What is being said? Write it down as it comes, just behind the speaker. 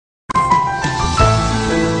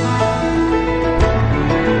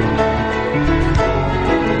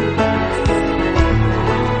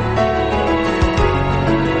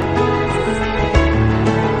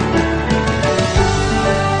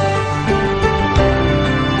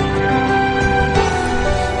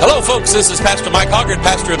folks, this is Pastor Mike Hoggard,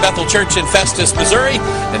 pastor of Bethel Church in Festus, Missouri,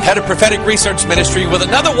 and head of prophetic research ministry with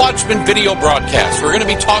another Watchman video broadcast. We're going to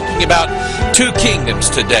be talking about two kingdoms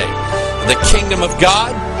today. The kingdom of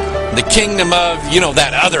God, the kingdom of,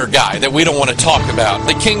 that other guy that we don't want to talk about.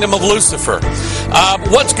 The kingdom of Lucifer.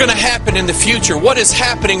 What's going to happen in the future? What is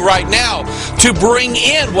happening right now to bring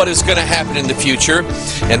in what is going to happen in the future?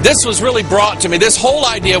 And this was really brought to me. This whole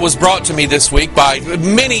idea was brought to me this week by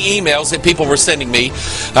many emails that people were sending me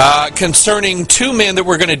concerning two men that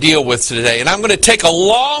we're going to deal with today. And I'm going to take a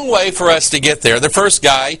long way for us to get there. The first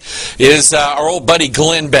guy is our old buddy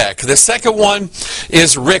Glenn Beck. The second one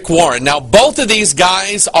is Rick Warren. Now, both of these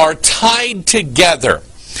guys are tied together.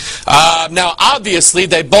 Now, obviously,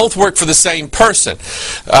 they both work for the same person.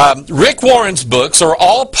 Rick Warren's books are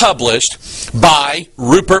all published by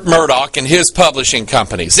Rupert Murdoch and his publishing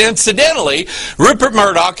companies. Incidentally, Rupert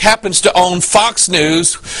Murdoch happens to own Fox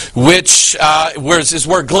News, which is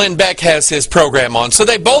where Glenn Beck has his program on. So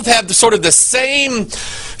they both have sort of the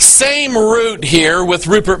same root here with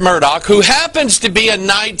Rupert Murdoch, who happens to be a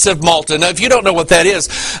Knights of Malta. Now, if you don't know what that is,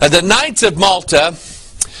 the Knights of Malta,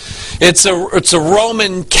 it's a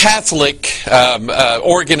Roman Catholic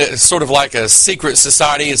organ, sort of like a secret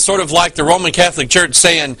society. It's sort of like the Roman Catholic Church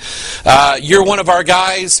saying, you're one of our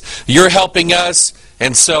guys, you're helping us,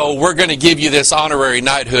 and so we're going to give you this honorary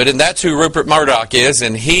knighthood. And that's who Rupert Murdoch is,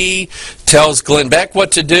 and he tells Glenn Beck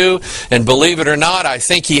what to do. And believe it or not, I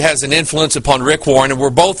think he has an influence upon Rick Warren. And we're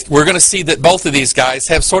going to see that both of these guys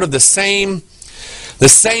have sort of the same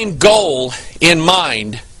goal in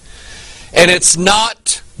mind, and it's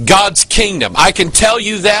not God's kingdom. I can tell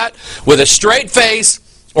you that with a straight face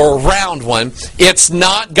or a round one. It's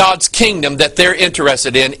not God's kingdom that they're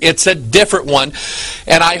interested in. It's a different one.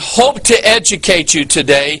 And I hope to educate you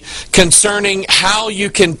today concerning how you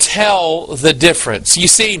can tell the difference. You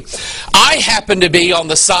see, I happen to be on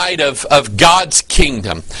the side of God's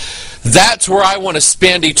kingdom. That's where I want to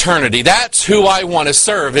spend eternity. That's who I want to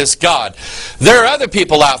serve, is God. There are other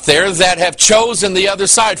people out there that have chosen the other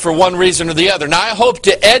side for one reason or the other. Now, I hope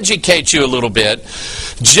to educate you a little bit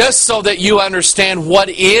just so that you understand what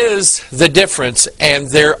is the difference, and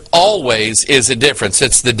there always is a difference.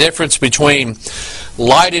 It's the difference between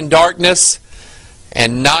light and darkness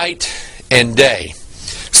and night and day.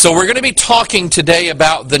 So we're going to be talking today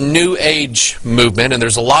about the New Age movement, and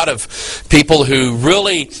there's a lot of people who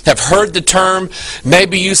really have heard the term.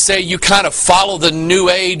 Maybe you say you kind of follow the New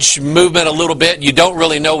Age movement a little bit. You don't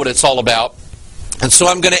really know what it's all about. And so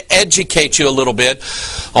I'm going to educate you a little bit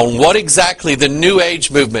on what exactly the New Age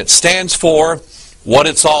movement stands for, what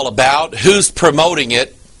it's all about, who's promoting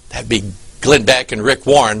it. That'd be Glenn Beck and Rick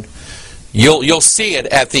Warren. You'll see it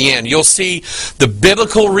at the end. You'll see the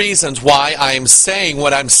biblical reasons why I am saying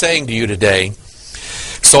what I'm saying to you today.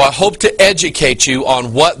 So I hope to educate you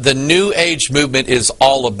on what the New Age movement is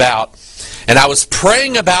all about. And I was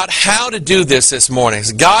praying about how to do this morning.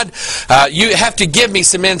 God, you have to give me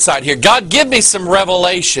some insight here. God, give me some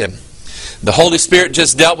revelation. The Holy Spirit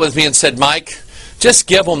just dealt with me and said, Mike, just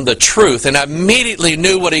give them the truth. And I immediately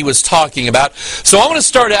knew what he was talking about. So I want to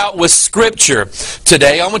start out with Scripture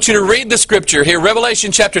today. I want you to read the Scripture here.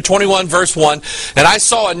 Revelation chapter 21, verse 1. And I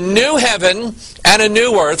saw a new heaven and a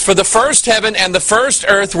new earth. For the first heaven and the first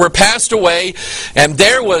earth were passed away, and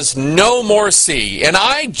there was no more sea. And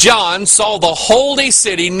I, John, saw the holy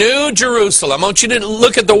city, New Jerusalem. I want you to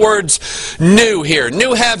look at the words new here.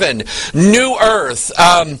 New heaven, new earth.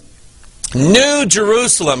 New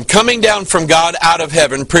Jerusalem coming down from God out of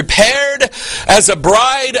heaven, prepared as a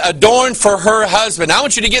bride adorned for her husband. I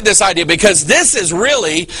want you to get this idea, because this is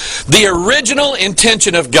really the original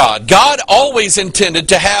intention of God. God always intended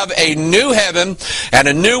to have a new heaven and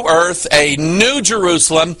a new earth, a new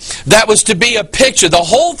Jerusalem that was to be a picture. The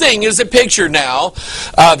whole thing is a picture now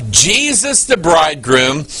of Jesus the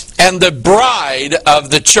bridegroom and the bride of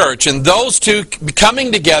the church, and those two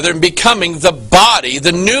coming together and becoming the body,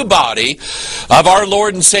 the new body of our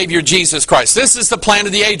Lord and Savior Jesus Christ. This is the plan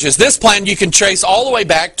of the ages. This plan you can trace all the way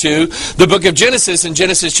back to the book of Genesis. In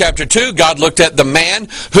Genesis chapter 2, God looked at the man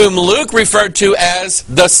whom Luke referred to as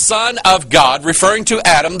the Son of God, referring to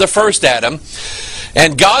Adam, the first Adam.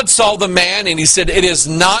 And God saw the man, and he said, it is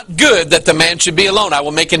not good that the man should be alone. I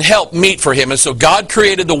will make an help meet for him. And so God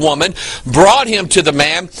created the woman, brought him to the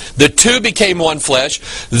man. The two became one flesh.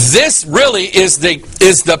 This really is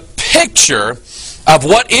the picture of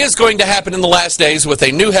what is going to happen in the last days with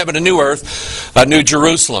a new heaven, a new earth, a new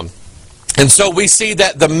Jerusalem. And so we see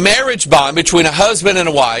that the marriage bond between a husband and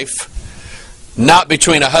a wife Not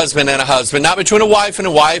between a husband and a husband, not between a wife and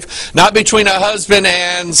a wife, not between a husband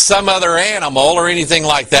and some other animal or anything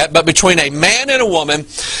like that, but between a man and a woman.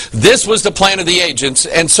 This was the plan of the agents.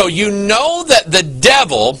 And so you know that the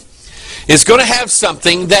devil is going to have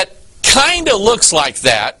something that kind of looks like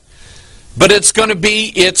that, but it's going to be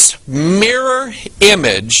its mirror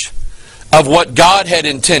image of what God had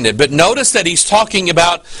intended. But notice that he's talking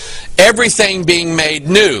about everything being made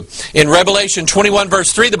new. In Revelation 21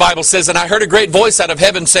 verse 3, the Bible says, "And I heard a great voice out of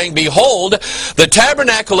heaven saying, Behold, the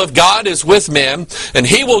tabernacle of God is with men, and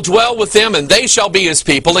he will dwell with them, and they shall be his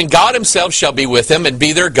people, and God himself shall be with them, and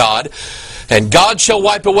be their God. And God shall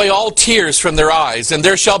wipe away all tears from their eyes, and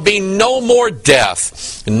there shall be no more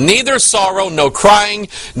death, neither sorrow, no crying,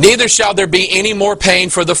 neither shall there be any more pain,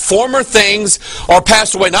 for the former things are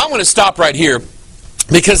passed away." Now I'm going to stop right here,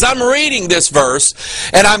 because I'm reading this verse,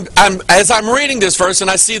 and as I'm reading this verse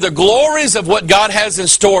and I see the glories of what God has in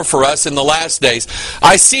store for us in the last days,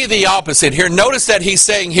 I see the opposite here. Notice that he's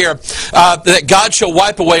saying here that God shall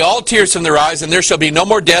wipe away all tears from their eyes, and there shall be no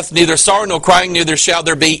more death, neither sorrow, no crying, neither shall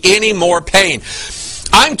there be any more pain.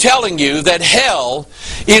 I'm telling you that hell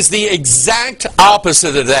is the exact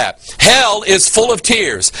opposite of that. Hell is full of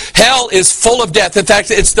tears. Hell is full of death. In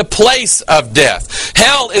fact, it's the place of death.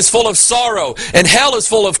 Hell is full of sorrow, and hell is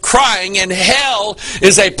full of crying, and hell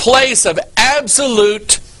is a place of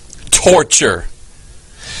absolute torture.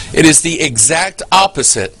 It is the exact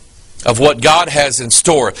opposite of what God has in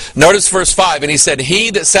store. Notice verse 5, "And he said, He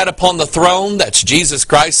that sat upon the throne," that's Jesus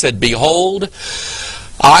Christ, said, "Behold,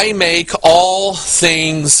 I make all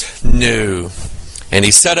things new. And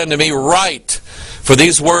he said unto me, Write, for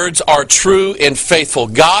these words are true and faithful."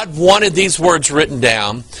 God wanted these words written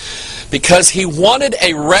down because he wanted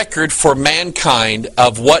a record for mankind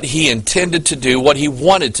of what he intended to do, what he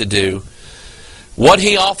wanted to do, what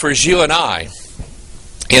he offers you and I,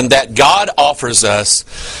 in that God offers us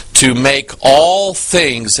to make all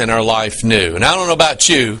things in our life new. And I don't know about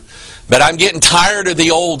you, but I'm getting tired of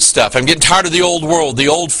the old stuff. I'm getting tired of the old world, the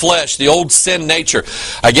old flesh, the old sin nature.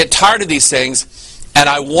 I get tired of these things, and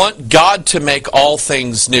I want God to make all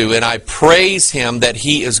things new. And I praise him that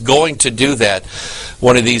he is going to do that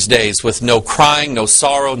one of these days with no crying, no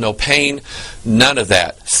sorrow, no pain, none of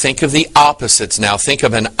that. Think of the opposites now. Think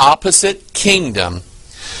of an opposite kingdom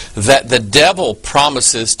that the devil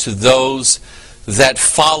promises to those that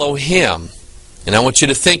follow him. And I want you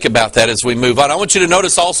to think about that as we move on. I want you to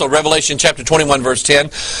notice also Revelation chapter 21 verse 10.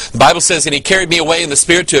 The Bible says, "And he carried me away in the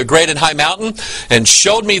Spirit to a great and high mountain, and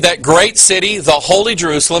showed me that great city, the holy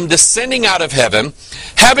Jerusalem, descending out of heaven,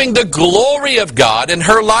 having the glory of God. And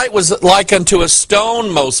her light was like unto a stone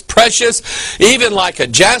most precious, even like a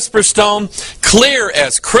jasper stone, clear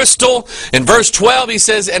as crystal." In verse 12 he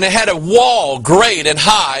says, "And it had a wall great and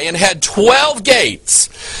high, and had 12 gates.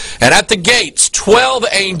 And at the gates 12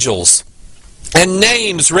 angels, and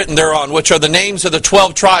names written thereon, which are the names of the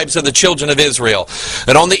 12 tribes of the children of Israel.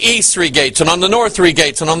 And on the east 3 gates, and on the north 3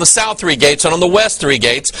 gates, and on the south 3 gates, and on the west 3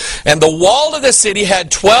 gates. And the wall of the city had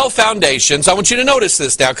 12 foundations." I want you to notice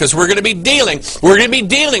this now, because we're going to be dealing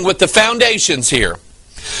with the foundations here.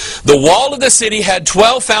 "The wall of the city had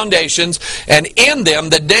 12 foundations, and in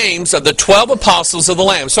them the names of the 12 apostles of the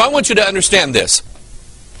Lamb." So I want you to understand this,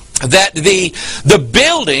 that the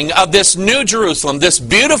building of this new Jerusalem, this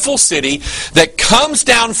beautiful city that comes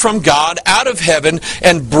down from God out of heaven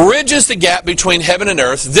and bridges the gap between heaven and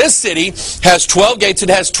earth, this city has 12 gates. It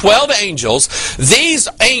has 12 angels. These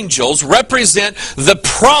angels represent the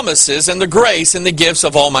promises and the grace and the gifts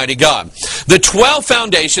of Almighty God. The 12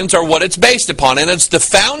 foundations are what it's based upon, and it's the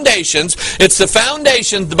foundations,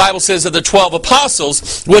 the Bible says, of the 12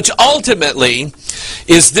 apostles, which ultimately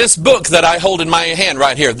is this book that I hold in my hand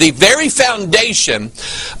right here. The very foundation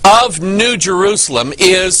of New Jerusalem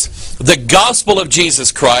is the gospel of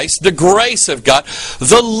Jesus Christ, the grace of God,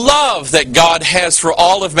 the love that God has for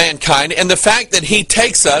all of mankind, and the fact that he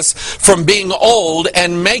takes us from being old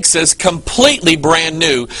and makes us completely brand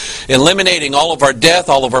new, eliminating all of our death,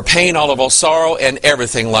 all of our pain, all of our sorrow, and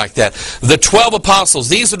everything like that. The 12 apostles,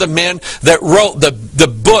 these are the men that wrote the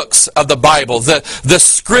books of the Bible, the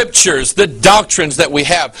scriptures, the doctrines that we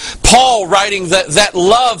have. Paul writing that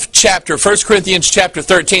love chapter, 1 Corinthians chapter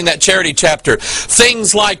 13, that charity chapter.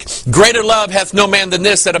 Things like, "Greater love hath no man than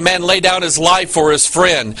this, that a man lay down his life for his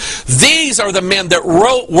friend." These are the men that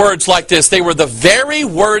wrote words like this. They were the very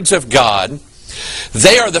words of God.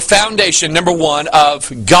 They are the foundation, number one,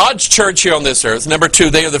 of God's church here on this earth. Number two,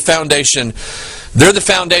 they are the foundation. They're the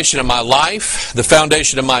foundation of my life, the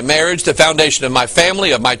foundation of my marriage, the foundation of my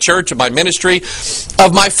family, of my church, of my ministry,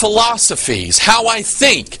 of my philosophies, how I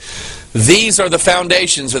think. These are the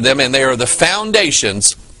foundations of them, and they are the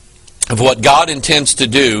foundations of what God intends to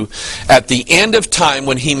do at the end of time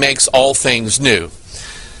when He makes all things new.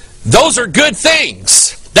 Those are good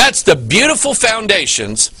things. That's the beautiful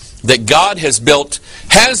foundations that God has built,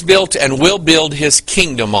 and will build His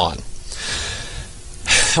kingdom on.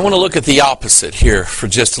 I want to look at the opposite here for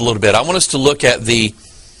just a little bit. I want us to look at the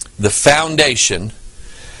foundation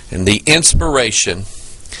and the inspiration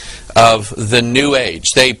of the new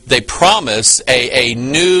age. They promise a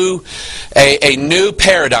new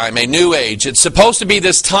paradigm, a new age. It's supposed to be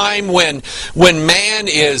this time when man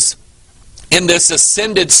is in this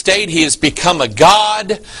ascended state. He has become a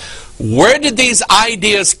god. Where did these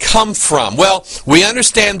ideas come from? Well, we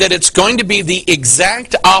understand that it's going to be the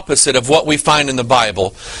exact opposite of what we find in the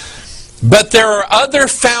Bible. But there are other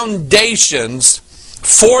foundations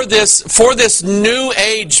for this new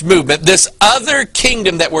age movement, this other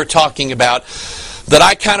kingdom that we're talking about, that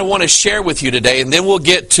I kind of want to share with you today, and then we'll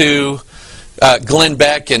get to Glenn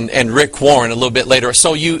Beck and Rick Warren a little bit later,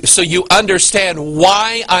 so you understand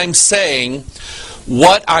why I'm saying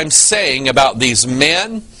what I'm saying about these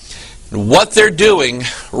men and what they're doing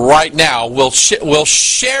right now. We'll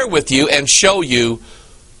share with you and show you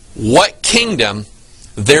what kingdom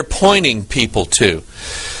they're pointing people to.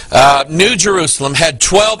 New Jerusalem had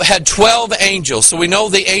 12 angels. So we know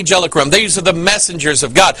the angelic realm. These are the messengers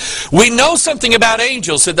of God. We know something about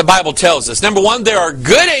angels that the Bible tells us. Number one, there are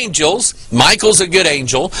good angels. Michael's a good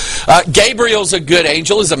angel. Gabriel's a good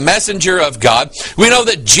angel, is a messenger of God. We know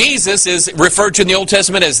that Jesus is referred to in the Old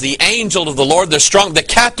Testament as the angel of the Lord, the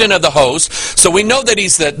captain of the host. So we know that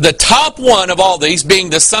He's the top one of all these, being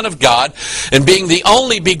the Son of God and being the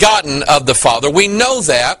only begotten of the Father. We know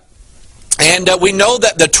that. And we know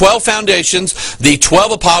that the 12 foundations, the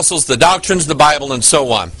 12 apostles, the doctrines, the Bible, and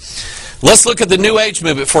so on. Let's look at the New Age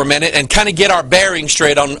movement for a minute and kind of get our bearing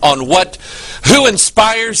straight on who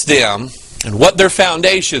inspires them and what their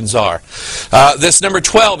foundations are. This number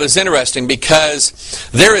 12 is interesting because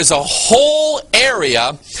there is a whole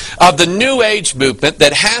area of the New Age movement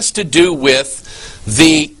that has to do with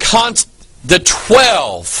the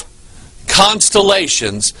 12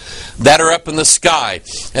 constellations that are up in the sky.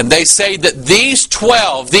 And they say that these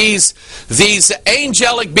 12, these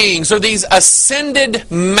angelic beings, or these ascended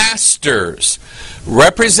masters,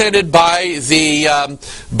 represented by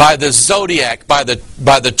the zodiac, by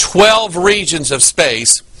the 12 regions of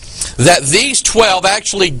space, that these 12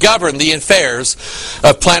 actually govern the affairs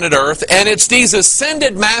of planet Earth. And it's these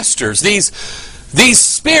ascended masters, these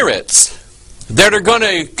spirits, that are going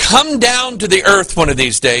to come down to the earth one of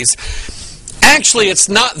these days. Actually, it's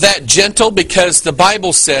not that gentle, because the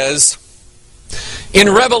Bible says in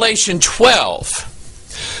Revelation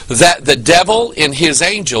 12 that the devil and his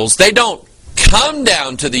angels, they don't come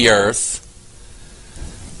down to the earth,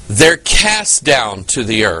 they're cast down to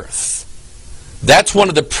the earth. That's one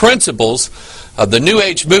of the principles of the New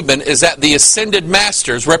Age movement, is that the ascended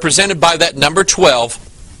masters, represented by that number 12,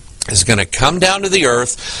 is going to come down to the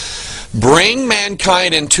earth, bring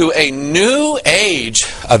mankind into a new age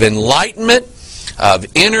of enlightenment, of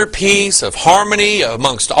inner peace, of harmony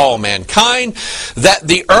amongst all mankind, that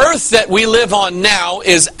the earth that we live on now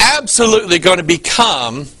is absolutely going to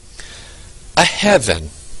become a heaven.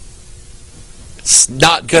 It's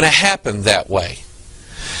not going to happen that way.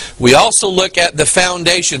 We also look at the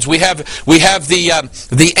foundations. We have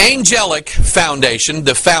the angelic foundation,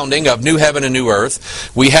 the founding of new heaven and new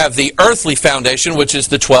earth. We have the earthly foundation, which is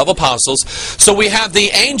the 12 apostles. So we have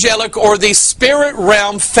the angelic, or the spirit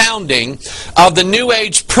realm, founding of the New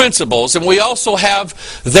Age principles. And we also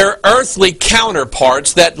have their earthly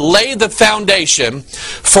counterparts that lay the foundation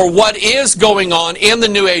for what is going on in the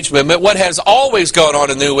New Age movement, what has always gone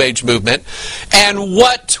on in the New Age movement, and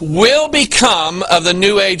what will become of the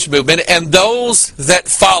New Age movement and those that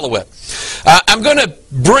follow it. I'm going to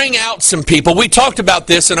bring out some people. We talked about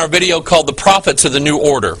this in our video called The Prophets of the New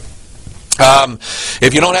Order.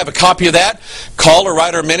 If you don't have a copy of that, call or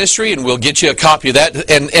write our ministry and we'll get you a copy of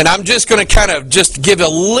that. And I'm just going to kind of just give a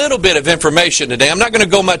little bit of information today. I'm not going to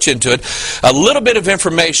go much into it. A little bit of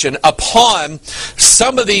information upon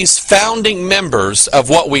some of these founding members of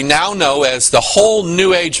what we now know as the whole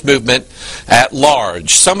New Age movement at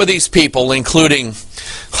large. Some of these people, including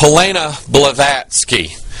Helena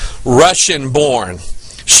Blavatsky, Russian-born.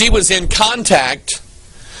 She was in contact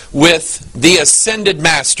with the ascended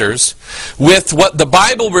masters, with what the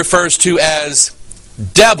Bible refers to as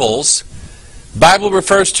devils. The Bible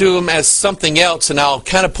refers to them as something else, and I'll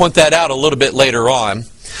kind of point that out a little bit later on.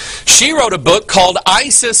 She wrote a book called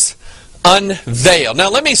Isis Unveiled. Now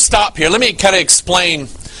let me stop here. Let me kind of explain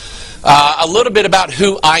a little bit about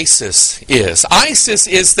who Isis is. Isis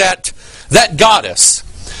is that goddess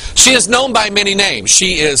She is known by many names.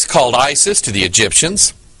 She is called Isis to the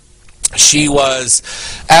Egyptians. She was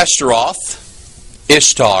Ashtaroth,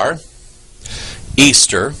 Ishtar,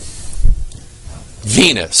 Easter,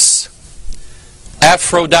 Venus,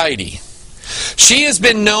 Aphrodite. She has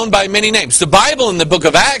been known by many names. The Bible in the book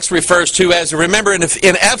of Acts refers to, as remember in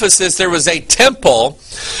Ephesus, there was a temple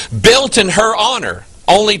built in her honor.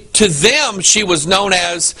 Only to them she was known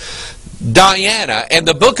as Diana. And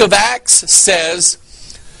the book of Acts says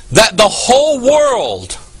that the whole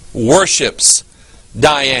world worships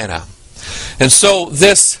Diana. And so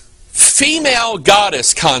this female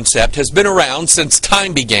goddess concept has been around since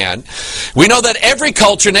time began. We know that every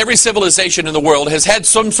culture and every civilization in the world has had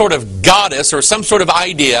some sort of goddess or some sort of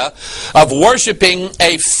idea of worshiping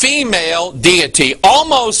a female deity.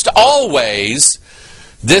 Almost always,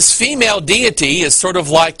 this female deity is sort of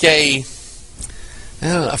like a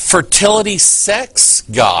fertility sex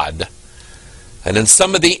god. And in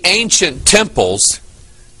some of the ancient temples,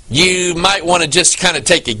 you might want to just kind of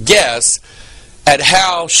take a guess at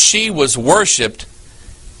how she was worshipped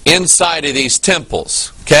inside of these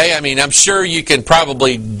temples. Okay? I mean, I'm sure you can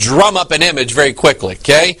probably drum up an image very quickly.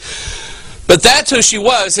 Okay? But that's who she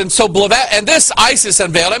was. And so, and this Isis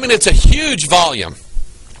unveiled, I mean, it's a huge volume.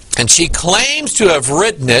 And she claims to have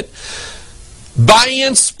written it by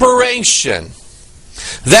inspiration.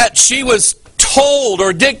 That she was told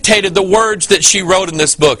or dictated the words that she wrote in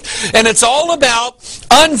this book. And it's all about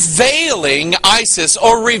unveiling Isis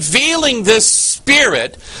or revealing this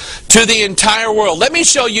spirit to the entire world. Let me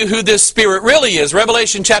show you who this spirit really is.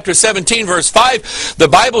 Revelation chapter 17 verse 5, the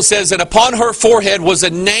Bible says, and upon her forehead was a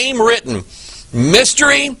name written,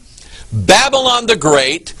 Mystery, Babylon the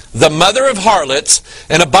Great, the mother of harlots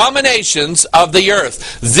and abominations of the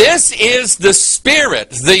earth. This is the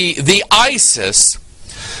spirit, the Isis,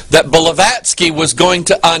 that Blavatsky was going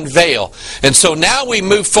to unveil. And so now we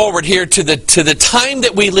move forward here to the time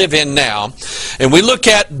that we live in now, and we look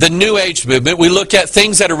at the New Age movement. We look at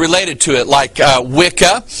things that are related to it, like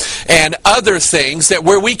Wicca and other things, that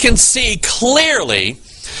where we can see clearly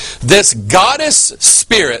this goddess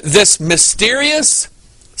spirit, this mysterious,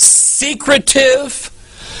 secretive,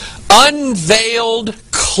 unveiled,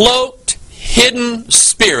 cloaked, hidden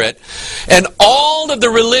spirit, and all of the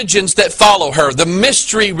religions that follow her, the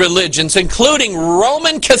mystery religions, including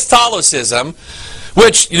Roman Catholicism,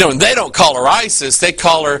 which, you know, they don't call her Isis, they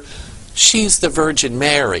call her, she's the Virgin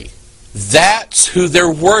Mary. That's who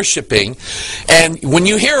they're worshiping. And when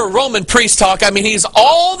you hear a Roman priest talk, I mean, he's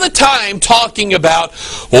all the time talking about,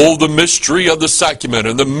 oh, the mystery of the sacrament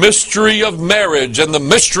and the mystery of marriage and the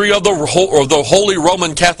mystery of the Holy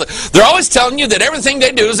Roman Catholic. They're always telling you that everything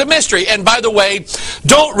they do is a mystery. And by the way,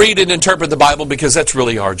 don't read and interpret the Bible, because that's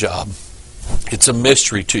really our job. It's a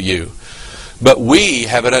mystery to you. But we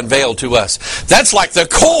have it unveiled to us. That's like the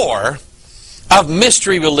core of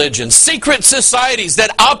mystery religions, secret societies that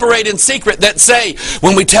operate in secret, that say,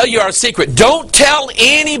 when we tell you our secret, don't tell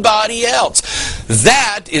anybody else.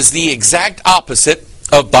 That is the exact opposite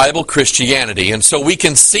of Bible Christianity. And so we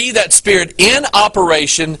can see that spirit in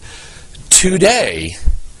operation today.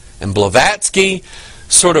 And Blavatsky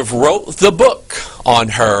sort of wrote the book on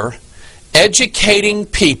her, educating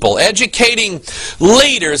people, educating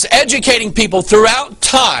leaders, educating people throughout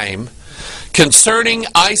time concerning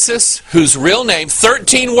Isis, whose real name,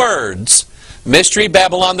 13 words, Mystery,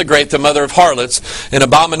 Babylon the Great, the mother of harlots and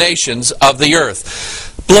abominations of the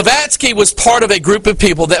earth. Blavatsky was part of a group of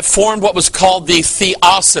people that formed what was called the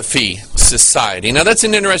Theosophy Society. Now that's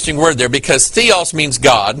an interesting word there, because theos means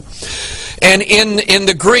God. And in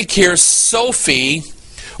the Greek here, Sophie,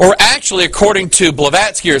 or actually according to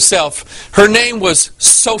Blavatsky herself, her name was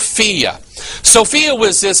Sophia. Sophia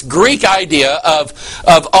was this Greek idea of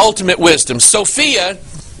ultimate wisdom. Sophia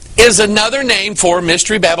is another name for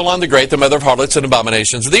Mystery, Babylon the Great, the mother of harlots and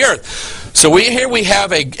abominations of the earth. So here we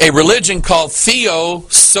have a religion called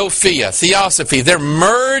Theosophia, Theosophy. They're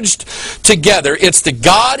merged together. It's the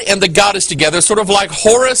god and the goddess together, sort of like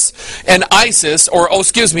Horus and Isis, or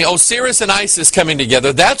Osiris and Isis coming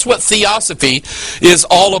together. That's what Theosophy is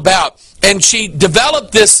all about. And she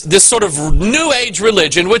developed this sort of New Age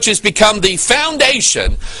religion, which has become the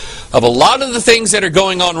foundation of a lot of the things that are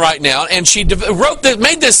going on right now. And she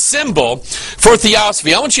made this symbol for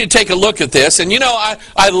Theosophy. I want you to take a look at this. And you know,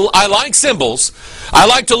 I like symbols. I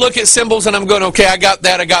like to look at symbols, and I'm going, okay, I got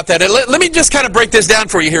that. Let me just kind of break this down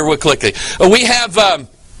for you here real quickly. We have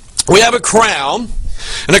a crown,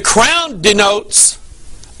 and a crown denotes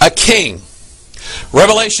a king.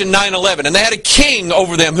 Revelation 9:11, and they had a king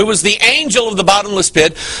over them who was the angel of the bottomless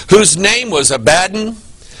pit, whose name was Abaddon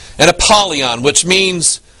and Apollyon, which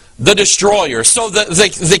means the destroyer. So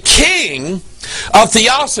the king of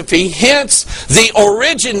theosophy, hence the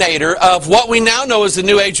originator of what we now know as the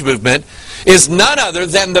New Age movement, is none other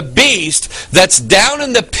than the beast that's down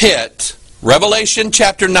in the pit. Revelation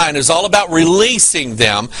chapter 9 is all about releasing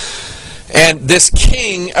them, and this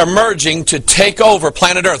king emerging to take over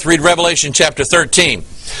planet Earth. Read Revelation chapter 13.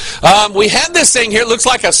 We have this thing here, it looks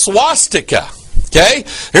like a swastika. Okay,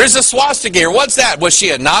 here's a swastika here. What's that? Was she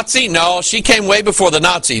a Nazi? No, she came way before the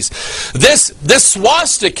Nazis. This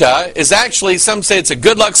swastika is actually, some say it's a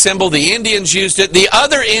good luck symbol. The Indians used it. The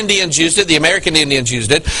other Indians used it. The American Indians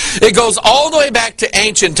used it. It goes all the way back to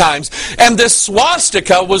ancient times. And this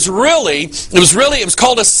swastika was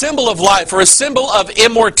called a symbol of life, or a symbol of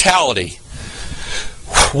immortality.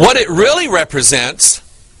 What it really represents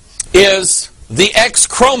is the X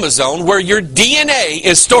chromosome, where your DNA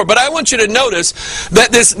is stored. But I want you to notice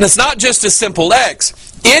that it's not just a simple X.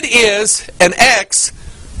 It is an X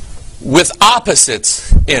with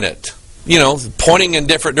opposites in it, you know, pointing in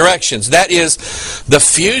different directions. That is the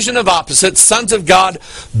fusion of opposites, sons of God,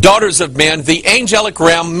 daughters of men, the angelic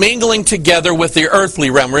realm mingling together with the earthly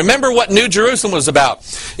realm. Remember what New Jerusalem was about.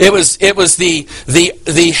 It was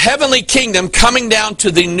the heavenly kingdom coming down to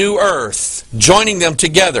the new earth, joining them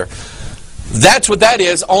together. That's what that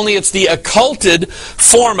is, only it's the occulted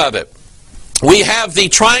form of it. We have the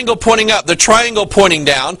triangle pointing up, the triangle pointing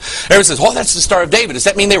down. Everyone says, oh, that's the Star of David. Does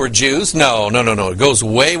that mean they were Jews? No. It goes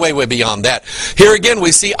way, way, way beyond that. Here again,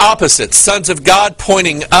 we see opposites. Sons of God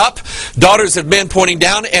pointing up, daughters of men pointing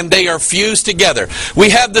down, and they are fused together. We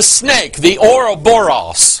have the snake, the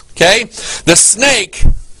Ouroboros. Okay? The snake,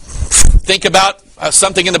 think about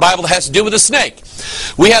something in the Bible that has to do with a snake.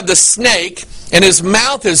 We have the snake, and his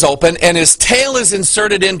mouth is open, and his tail is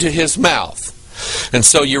inserted into his mouth. And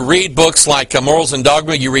so you read books like Morals and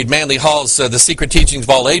Dogma, you read Manly Hall's The Secret Teachings of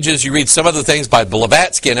All Ages, you read some other things by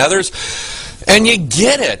Blavatsky and others, and you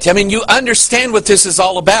get it. I mean, you understand what this is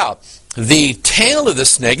all about. The tail of the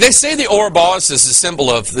snake, they say the Ouroboros is a symbol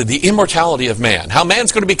of the immortality of man, how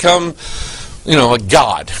man's going to become, you know, a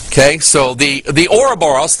god. Okay, so the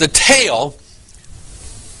Ouroboros, the tail,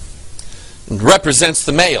 represents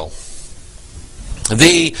the male.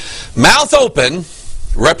 The mouth open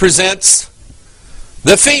represents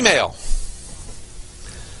the female.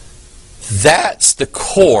 That's the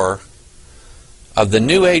core of the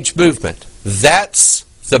New Age movement. That's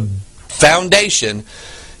the foundation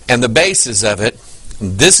and the basis of it.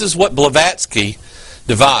 This is what Blavatsky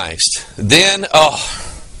devised. Then,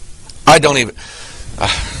 I don't even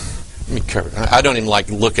like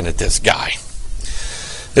looking at this guy.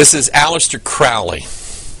 This is Aleister Crowley.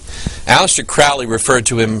 Aleister Crowley referred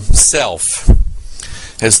to himself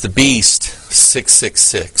as the Beast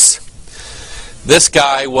 666. This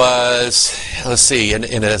guy was, let's see, and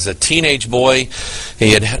as a teenage boy,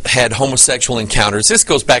 he had homosexual encounters. This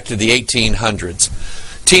goes back to the 1800s.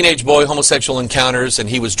 Teenage boy, homosexual encounters, and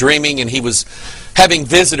he was dreaming, and he was having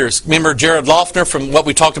visitors. Remember Jared Loeffner from what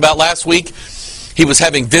we talked about last week? He was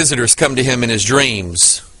having visitors come to him in his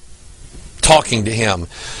dreams, talking to him,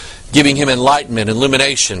 giving him enlightenment,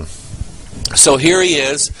 illumination. So here he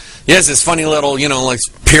is. He has this funny little, like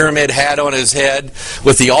pyramid hat on his head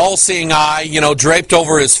with the all-seeing eye, draped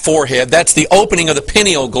over his forehead. That's the opening of the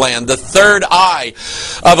pineal gland, the third eye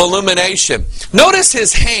of illumination. Notice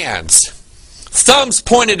his hands. Thumbs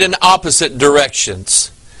pointed in opposite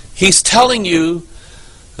directions. He's telling you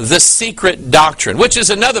the secret doctrine, which is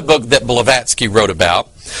another book that Blavatsky wrote about.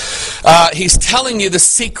 He's telling you the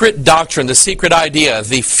secret doctrine, the secret idea,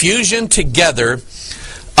 the fusion together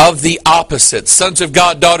of the opposites, sons of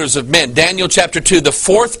God, daughters of men. Daniel chapter 2, the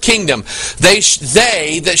fourth kingdom, they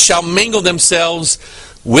that shall mingle themselves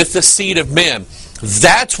with the seed of men.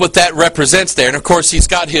 That's what that represents there. And of course, he's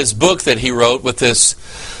got his book that he wrote with this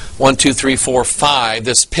 1, 2, 3, 4, 5,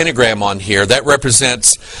 this pentagram on here. That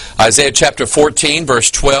represents Isaiah chapter 14, verse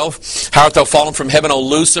 12. How art thou fallen from heaven, O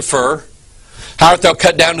Lucifer? How art thou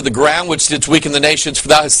cut down to the ground, which didst weaken the nations? For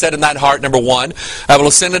thou hast said in thine heart, number 1, I will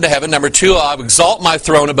ascend into heaven. Number 2, I will exalt my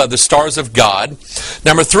throne above the stars of God.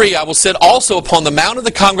 Number 3, I will sit also upon the mount of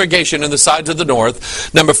the congregation in the sides of the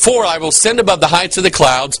north. Number 4, I will ascend above the heights of the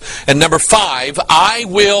clouds. And number 5, I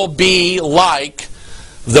will be like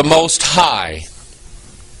the Most High.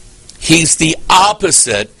 He's the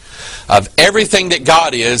opposite of everything that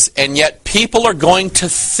God is, and yet people are going to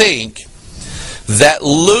think that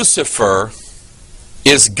Lucifer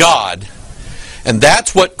is God, and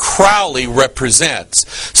that's what Crowley represents.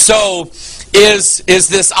 So is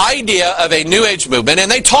this idea of a New Age movement, and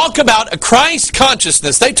they talk about a Christ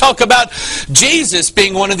consciousness. They talk about Jesus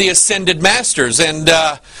being one of the ascended masters, and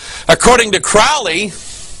according to Crowley,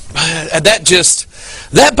 that just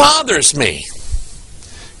That bothers me.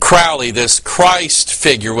 Crowley, this Christ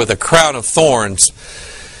figure with a crown of thorns,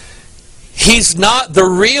 he's not the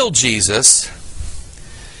real Jesus.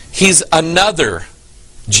 He's another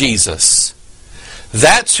Jesus.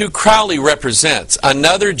 That's who Crowley represents,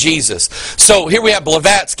 another Jesus. So here we have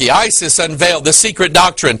Blavatsky, ISIS unveiled, the secret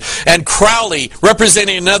doctrine, and Crowley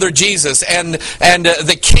representing another Jesus, and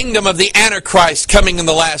the kingdom of the Antichrist coming in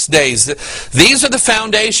the last days. These are the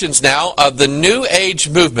foundations now of the New Age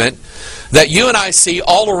movement that you and I see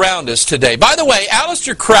all around us today. By the way,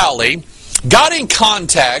 Aleister Crowley got in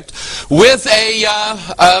contact with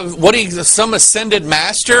some ascended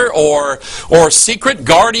master or secret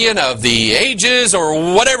guardian of the ages,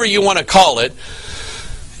 or whatever you want to call it.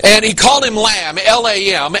 And he called him Lamb,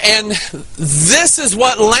 L-A-M, and this is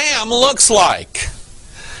what Lamb looks like.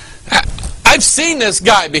 I've seen this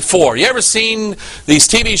guy before. You ever seen these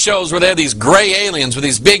TV shows where they have these gray aliens with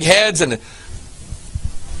these big heads? And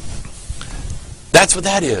that's what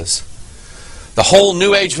that is. The whole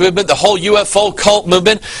New Age movement, the whole UFO cult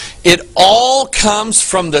movement, it all comes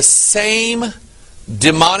from the same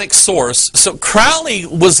demonic source. So Crowley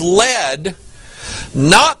was led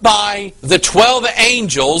not by the 12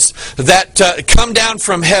 angels that come down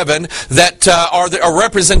from heaven, that are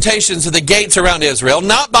representations of the gates around Israel,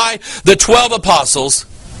 not by the 12 apostles,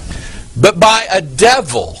 but by a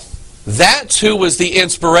devil. That's who was the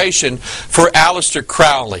inspiration for Aleister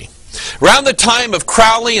Crowley. Around the time of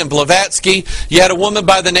Crowley and Blavatsky, you had a woman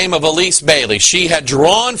by the name of Elise Bailey. She had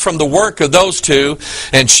drawn from the work of those two,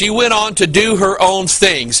 and she went on to do her own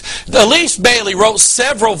things. Elise Bailey wrote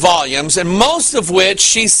several volumes, and most of which,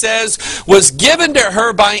 she says, was given to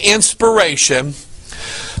her by inspiration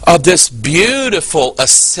of this beautiful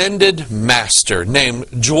ascended master named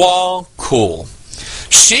Djwhal Khul.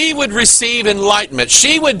 She would receive enlightenment.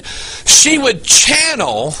 She would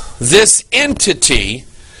channel this entity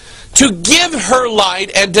to give her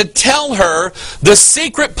light and to tell her the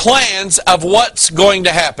secret plans of what's going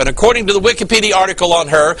to happen. According to the Wikipedia article on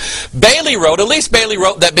her, Elise Bailey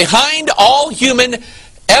wrote that behind all human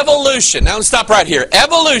evolution, now let's stop right here,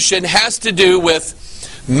 evolution has to do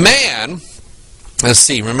with man. Let's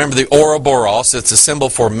see, remember the Ouroboros, it's a symbol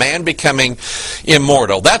for man becoming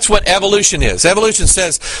immortal. That's what evolution is. Evolution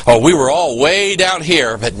says, oh, we were all way down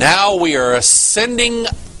here, but now we are ascending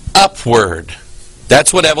upward.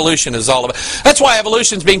 That's what evolution is all about. That's why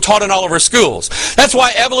evolution is being taught in all of our schools. That's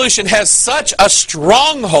why evolution has such a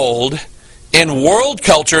stronghold in world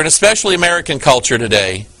culture, and especially American culture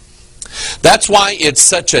today. That's why it's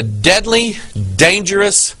such a deadly,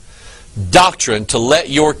 dangerous doctrine to let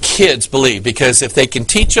your kids believe. Because if they can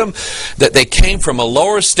teach them that they came from a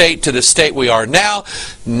lower state to the state we are now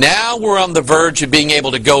we're on the verge of being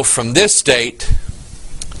able to go from this state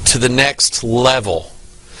to the next level.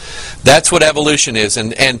 That's what evolution is.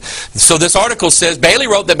 And so this article says, Bailey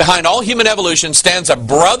wrote that behind all human evolution stands a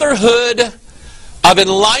brotherhood of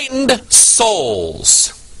enlightened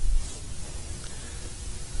souls.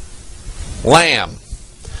 Lamb.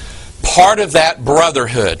 Part of that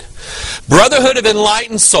brotherhood. Brotherhood of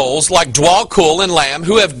enlightened souls like Djwhal Khul and Lamb,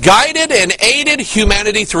 who have guided and aided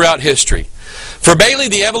humanity throughout history. For Bailey,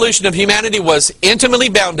 the evolution of humanity was intimately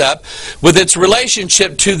bound up with its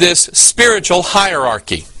relationship to this spiritual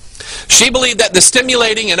hierarchy. She believed that the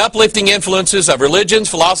stimulating and uplifting influences of religions,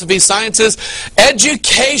 philosophies, sciences,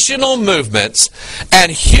 educational movements, and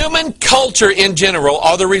human culture in general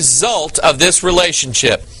are the result of this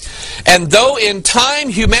relationship. And though in time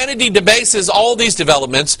humanity debases all these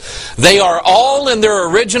developments, they are all in their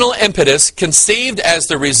original impetus conceived as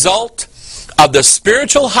the result of the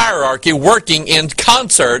spiritual hierarchy working in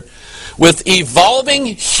concert with evolving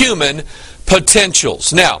human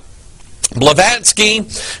potentials. Now, Blavatsky,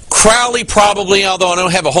 Crowley probably, although I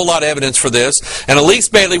don't have a whole lot of evidence for this, and Elise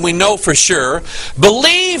Bailey, we know for sure,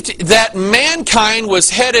 believed that mankind was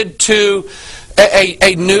headed to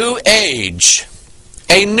a new age,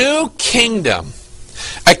 a new kingdom.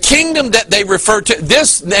 A kingdom that they refer to,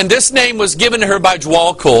 this name was given to her by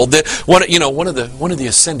Djwhal Khul, one of the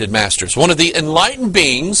ascended masters, one of the enlightened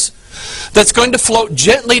beings that's going to float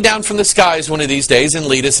gently down from the skies one of these days and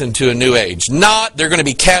lead us into a new age. Not, they're going to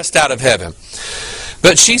be cast out of heaven.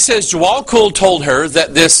 But she says Djwhal Khul told her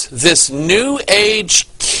that this new age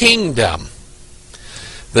kingdom,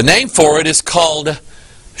 the name for it is called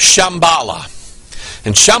Shambhala.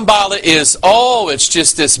 And Shambhala is, it's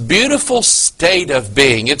just this beautiful state of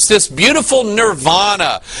being. It's this beautiful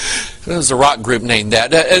nirvana. There's a rock group named that.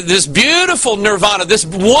 This beautiful nirvana, this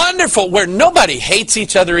wonderful, where nobody hates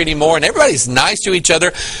each other anymore and everybody's nice to each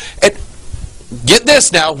other. And get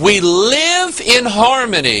this now, we live in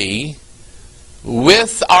harmony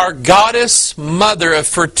with our goddess mother of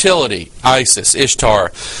fertility, Isis,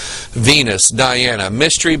 Ishtar, Venus, Diana,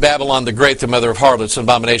 mystery Babylon the Great, the mother of harlots and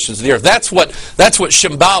abominations of the earth. That's what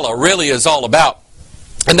Shambhala really is all about.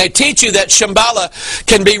 And they teach you that Shambhala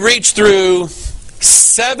can be reached through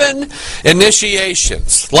 7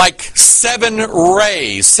 initiations, like 7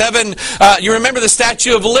 rays. You remember the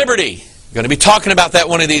Statue of Liberty? I'm going to be talking about that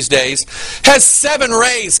one of these days. Has 7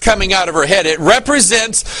 rays coming out of her head. It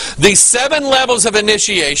represents the 7 levels of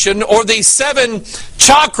initiation, or the 7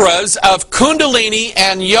 chakras of Kundalini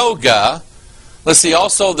and yoga. Let's see,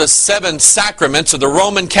 also the 7 sacraments of the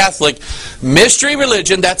Roman Catholic mystery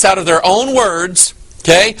religion. That's out of their own words.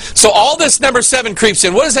 Okay? So all this number 7 creeps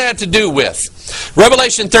in. What does that have to do with?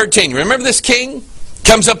 Revelation 13. Remember this king?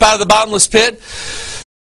 Comes up out of the bottomless pit.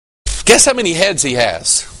 Guess how many heads he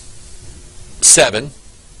has? 7.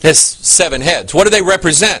 He has 7 heads. What do they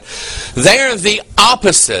represent? They are the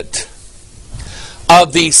opposite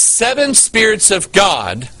of the 7 spirits of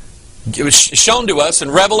God shown to us in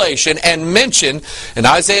Revelation and mentioned in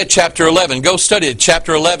Isaiah chapter 11. Go study it.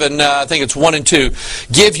 Chapter 11, I think it's 1 and 2,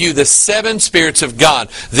 give you the 7 spirits of God.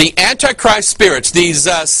 The Antichrist spirits, these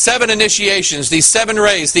 7 initiations, these 7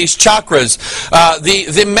 rays, these chakras,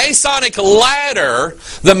 the Masonic ladder.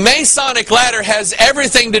 The Masonic ladder has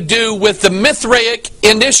everything to do with the Mithraic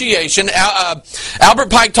initiation. Albert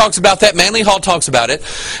Pike talks about that. Manly Hall talks about it.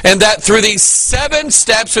 And that through these 7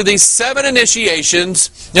 steps, or these 7 initiations,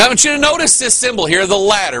 now I want you to notice this symbol here, the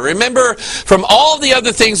ladder. Remember, from all the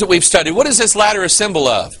other things that we've studied, what is this ladder a symbol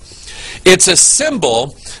of? It's a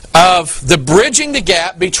symbol of the bridging the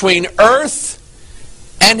gap between earth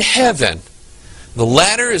and heaven. The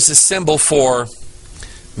ladder is a symbol for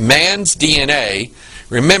man's DNA.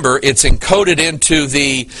 Remember, it's encoded into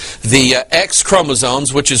the X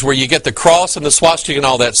chromosomes, which is where you get the cross and the swastika and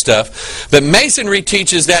all that stuff. But Masonry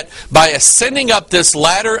teaches that by ascending up this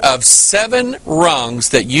ladder of 7 rungs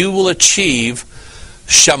that you will achieve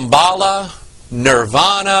Shambhala,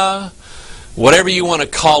 Nirvana, whatever you want to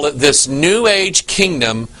call it, this New Age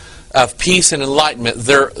kingdom of peace and enlightenment.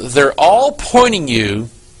 They're all pointing you.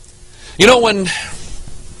 You know, when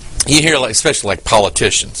you hear, like, especially like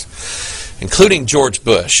politicians, including George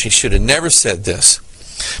Bush, he should have never said this.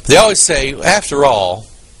 But they always say, after all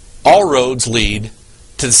roads lead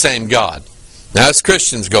to the same God. Now, as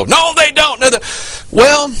Christians go, no, they don't. No,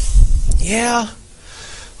 well, yeah,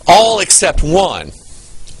 all except one.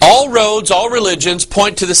 All roads, all religions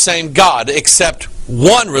point to the same God, except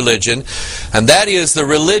one religion, and that is the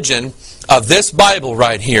religion of this Bible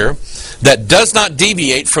right here, that does not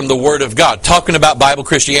deviate from the Word of God. Talking about Bible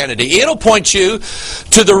Christianity. It'll point you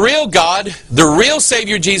to the real God, the real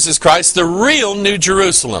Savior Jesus Christ, the real New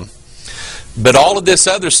Jerusalem. But all of this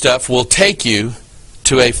other stuff will take you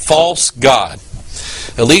to a false God.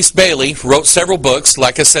 Elise Bailey wrote several books,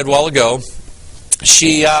 like I said a while ago.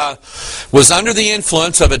 She was under the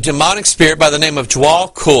influence of a demonic spirit by the name of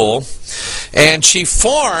Djwal Khul, and she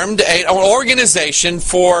formed an organization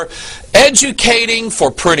for educating,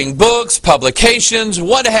 for printing books, publications,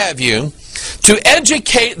 what have you, to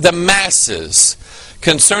educate the masses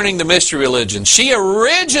concerning the mystery religion. She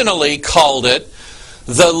originally called it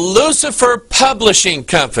the Lucifer Publishing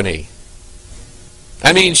Company.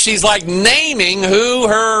 I mean, she's like naming who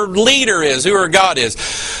her leader is, who her God is.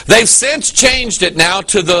 They've since changed it now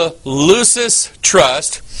to the Lucis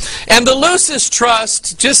Trust. And the Lucis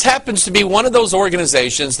Trust just happens to be one of those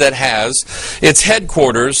organizations that has its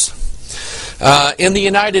headquarters in the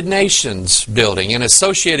United Nations building and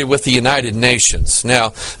associated with the United Nations.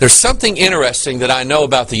 Now, there's something interesting that I know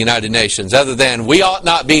about the United Nations, other than we ought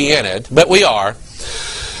not be in it, but we are.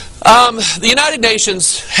 The United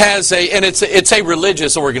Nations has it's a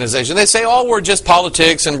religious organization. They say, oh, we're just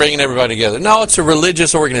politics and bringing everybody together. No, it's a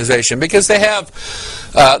religious organization because they have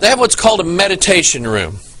what's called a meditation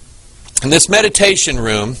room. And this meditation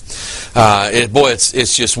room,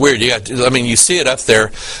 it's just weird. You see it up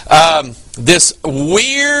there. This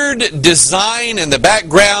weird design in the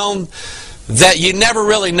background that you never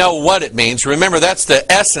really know what it means. Remember, that's the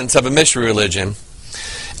essence of a mystery religion.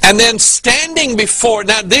 And then standing before,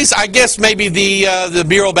 now these, I guess maybe the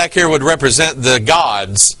mural back here would represent the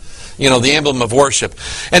gods, the emblem of worship.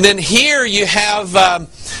 And then here you have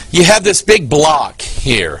this big block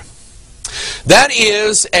here. That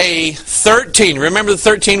is a 13. Remember the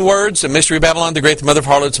 13 words? A mystery Babylon the Great, the mother of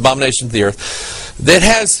harlots, abominations of the earth.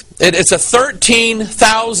 It's a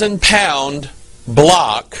 13,000-pound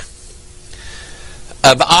block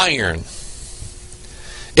of iron.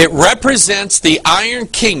 It represents the iron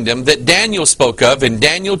kingdom that Daniel spoke of in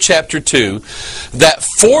Daniel chapter 2. That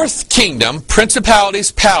fourth kingdom,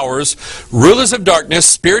 principalities, powers, rulers of darkness,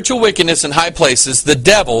 spiritual wickedness in high places, the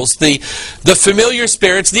devils, the familiar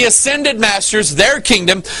spirits, the ascended masters, their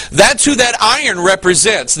kingdom. That's who that iron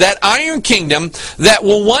represents. That iron kingdom that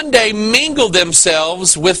will one day mingle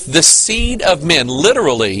themselves with the seed of men.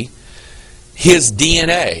 Literally, his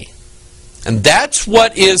DNA. And that's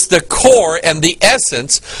what is the core and the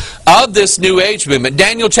essence of this New Age movement.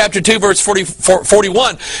 Daniel chapter 2 verse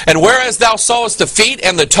 41, and whereas thou sawest the feet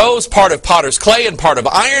and the toes, part of potter's clay and part of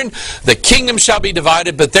iron, the kingdom shall be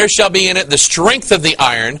divided, but there shall be in it the strength of the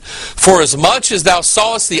iron. For as much as thou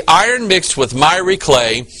sawest the iron mixed with miry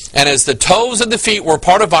clay, and as the toes of the feet were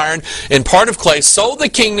part of iron and part of clay, so the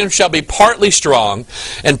kingdom shall be partly strong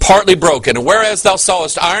and partly broken. And whereas thou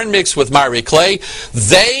sawest iron mixed with miry clay,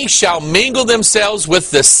 they shall mingle themselves with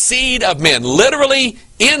the seed of men. Literally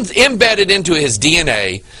embedded into his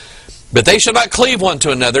DNA. But they shall not cleave one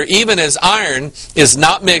to another, even as iron is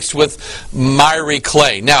not mixed with miry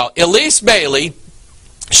clay. Now, Elise Bailey,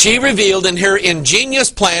 she revealed in her ingenious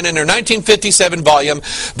plan in her 1957 volume,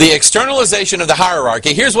 The Externalization of the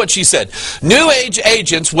Hierarchy. Here's what she said. New Age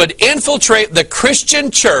agents would infiltrate the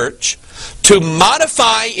Christian church to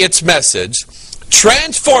modify its message,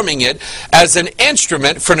 transforming it as an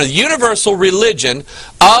instrument for the universal religion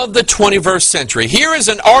of the 21st century. Here is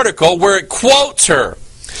an article where it quotes her.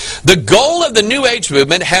 The goal of the New Age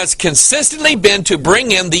movement has consistently been to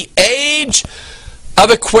bring in the age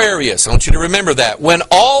of Aquarius. I want you to remember that. When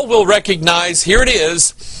all will recognize, here it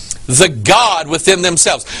is, the God within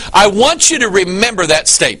themselves. I want you to remember that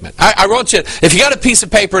statement. I want you, if you got a piece of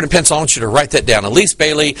paper and a pencil, I want you to write that down. Elise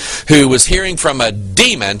Bailey, who was hearing from a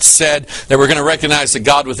demon, said that we're going to recognize the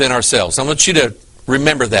God within ourselves. I want you to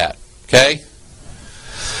remember that, okay?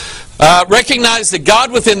 Recognize the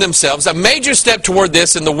God within themselves. A major step toward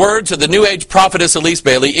this, in the words of the New Age prophetess Elise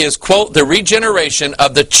Bailey, is, quote, the regeneration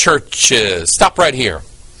of the churches. Stop right here.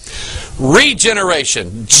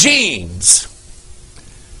 Regeneration. Genes.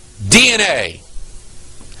 DNA.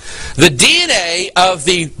 The DNA of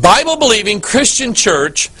the Bible-believing Christian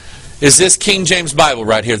church is this King James Bible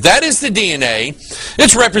right here. That is the DNA.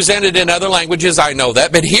 It's represented in other languages, I know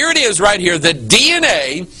that. But here it is right here. The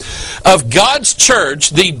DNA of God's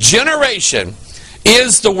church, the generation,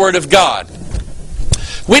 is the Word of God.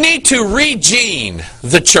 We need to regene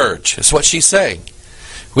the church, is what she's saying.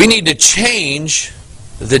 We need to change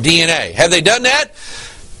the DNA. Have they done that?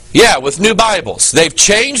 Yeah, with new Bibles. They've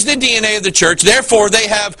changed the DNA of the church. Therefore, they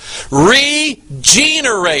have regenerated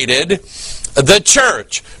the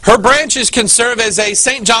church. Her branches can serve as a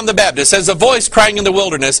St. John the Baptist, as a voice crying in the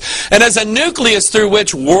wilderness, and as a nucleus through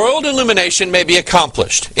which world illumination may be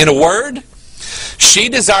accomplished. In a word, she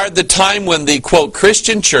desired the time when the, quote,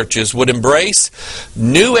 Christian churches would embrace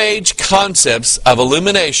New Age concepts of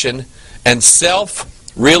illumination and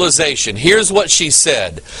self-realization. Here's what she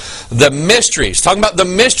said. The mysteries, talking about the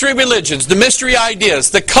mystery religions, the mystery ideas,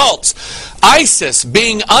 the cults, ISIS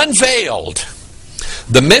being unveiled.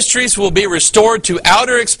 The mysteries will be restored to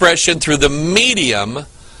outer expression through the medium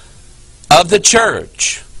of the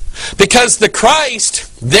church. Because the Christ,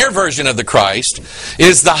 their version of the Christ,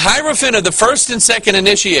 is the Hierophant of the first and second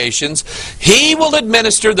initiations. He will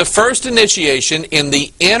administer the first initiation in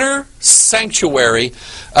the inner sanctuary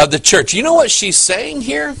of the church. You know what she's saying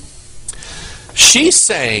here? She's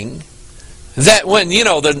saying that when,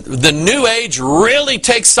 the New Age really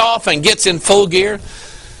takes off and gets in full gear,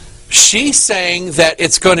 she's saying that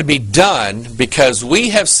it's going to be done because we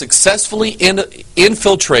have successfully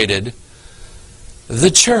infiltrated the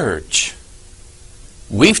church.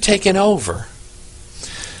 We've taken over.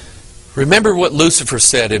 Remember what Lucifer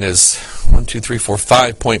said in his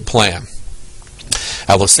 5-point plan.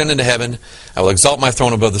 I will ascend into heaven. I will exalt my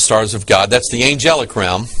throne above the stars of God. That's the angelic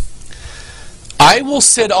realm. I will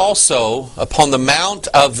sit also upon the mount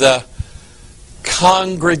of the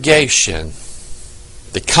congregation.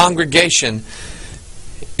 The congregation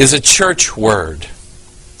is a church word.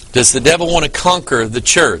 Does the devil want to conquer the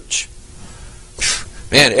church?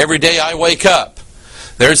 Man, every day I wake up,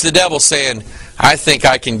 there's the devil saying, I think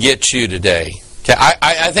I can get you today. Okay,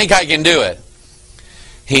 I think I can do it.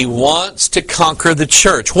 He wants to conquer the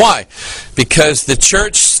church. Why? Because the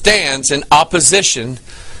church stands in opposition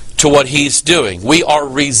to what he's doing. We are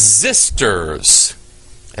resistors,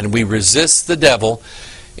 and we resist the devil,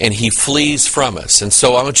 and he flees from us. And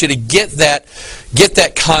so I want you to get that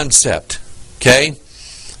concept. Okay?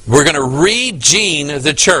 We're going to regene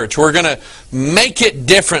the church. We're going to make it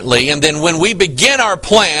differently. And then when we begin our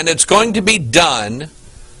plan, it's going to be done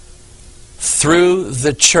through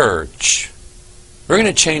the church. We're going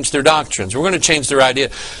to change their doctrines. We're going to change their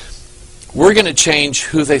idea. We're going to change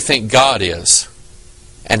who they think God is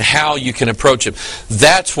and how you can approach Him.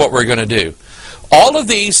 That's what we're going to do. All of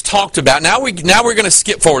these talked about. Now we're going to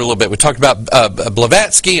skip forward a little bit. We talked about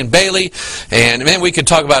Blavatsky and Bailey, and then we could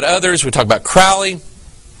talk about others. We talked about Crowley.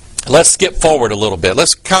 Let's skip forward a little bit.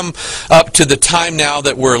 Let's come up to the time now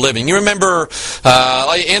that we're living. You remember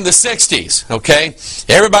in the 60s, okay?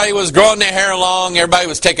 Everybody was growing their hair long. Everybody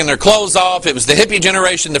was taking their clothes off. It was the hippie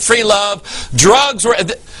generation, the free love. Drugs were...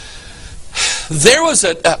 There was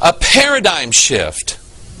a paradigm shift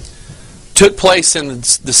took place in the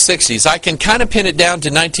 60s. I can kind of pin it down to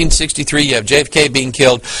 1963. You have JFK being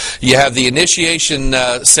killed. You have the initiation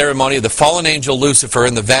ceremony of the fallen angel Lucifer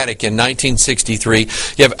in the Vatican, 1963.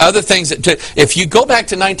 You have other things that... If you go back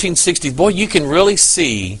to 1960, boy, you can really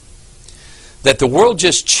see that the world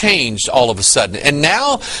just changed all of a sudden. And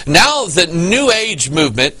now the New Age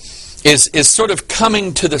movement is sort of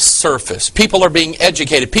coming to the surface. People are being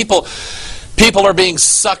educated. People are being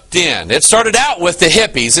sucked in. It started out with the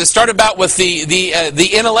hippies. It started out with the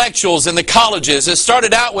intellectuals in the colleges. It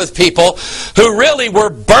started out with people who really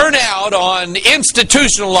were burnt out on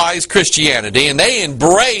institutionalized Christianity, and they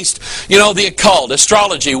embraced, the occult,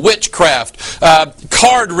 astrology, witchcraft,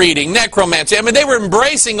 card reading, necromancy. I mean, they were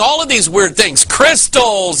embracing all of these weird things,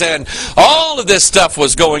 crystals, and all of this stuff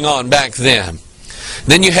was going on back then.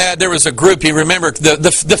 Then there was a group, you remember,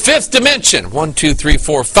 the fifth dimension, 1, 2, 3,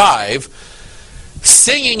 4, 5,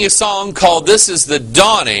 singing a song called This is the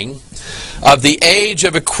Dawning of the Age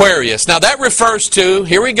of Aquarius. Now that refers to,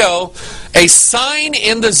 here we go, a sign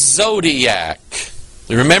in the zodiac.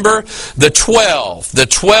 You remember the 12,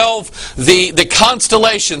 the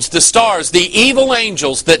constellations, the stars, the evil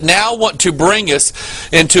angels that now want to bring us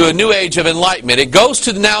into a new age of enlightenment. It goes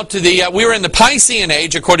to we were in the Piscean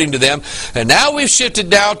age according to them, and now we've shifted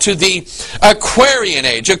now to the Aquarian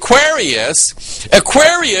age. Aquarius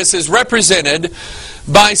is represented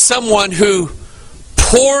by someone who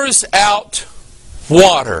pours out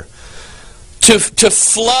water to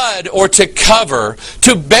flood or to cover,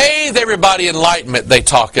 to bathe everybody in enlightenment they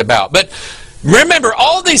talk about. But remember,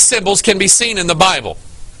 all these symbols can be seen in the Bible.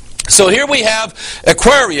 So here we have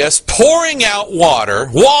Aquarius pouring out water.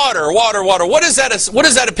 Water. What is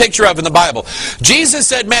that a picture of in the Bible? Jesus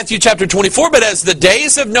said, Matthew chapter 24, but as the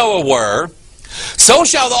days of Noah were, so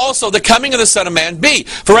shall also the coming of the Son of Man be.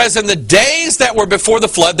 For as in the days that were before the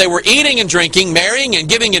flood, they were eating and drinking, marrying and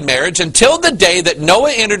giving in marriage, until the day that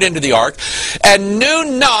Noah entered into the ark, and knew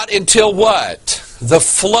not until what? The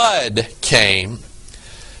flood came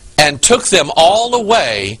and took them all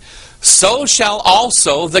away. So shall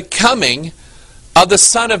also the coming of the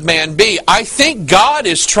Son of Man be. I think God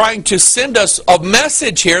is trying to send us a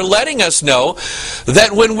message here, letting us know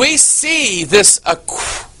that when we see this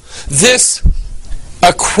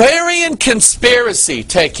Aquarian conspiracy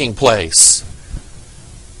taking place,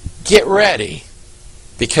 get ready,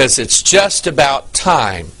 because it's just about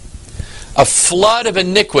time. A flood of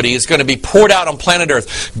iniquity is going to be poured out on planet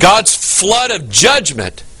Earth. God's flood of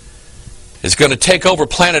judgment is going to take over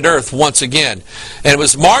planet Earth once again. And it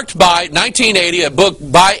was marked by 1980, a book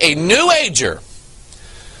by a New Ager,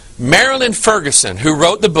 Marilyn Ferguson, who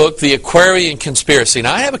wrote the book, The Aquarian Conspiracy.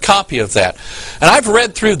 Now, I have a copy of that. And I've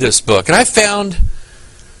read through this book, and I found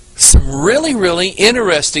some really, really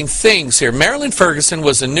interesting things here. Marilyn Ferguson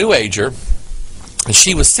was a New Ager, and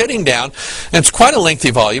she was sitting down, and it's quite a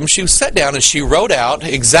lengthy volume. She was sat down and she wrote out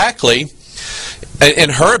exactly,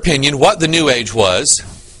 in her opinion, what the New Age was,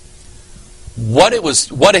 what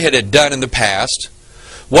it had done in the past,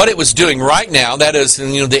 what it was doing right now, that is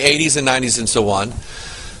in the 80s and 90s and so on,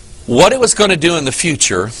 what it was going to do in the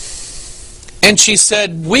future. And she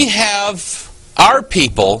said, we have our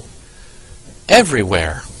people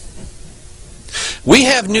everywhere. We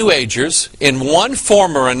have New Agers in one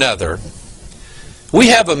form or another. We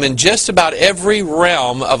have them in just about every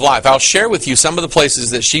realm of life. I'll share with you some of the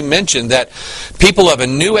places that she mentioned that people of a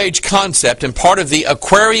New Age concept and part of the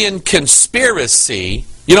Aquarian conspiracy.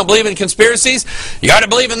 You don't believe in conspiracies? You got to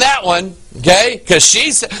believe in that one, okay? Because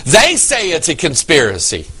they say it's a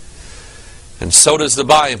conspiracy. And so does the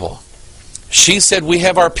Bible. She said we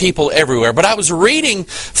have our people everywhere. But I was reading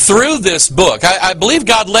through this book. I believe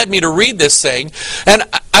God led me to read this thing. And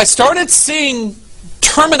I started seeing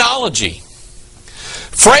terminology,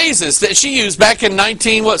 phrases that she used back in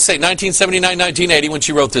 1979, 1980 when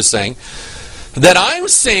she wrote this thing, that I'm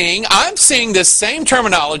seeing this same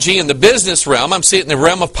terminology in the business realm. I'm seeing it in the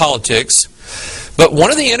realm of politics. But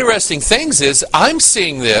one of the interesting things is I'm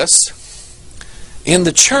seeing this in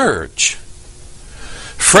the church.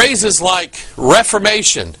 Phrases like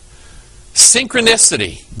Reformation,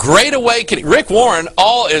 synchronicity, great awakening. Rick Warren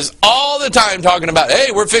is all the time talking about,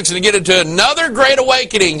 hey, we're fixing to get into another great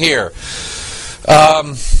awakening here.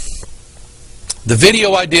 The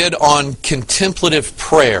video I did on contemplative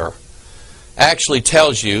prayer actually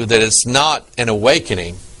tells you that it's not an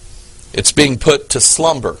awakening. It's being put to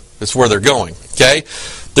slumber. That's where they're going. Okay?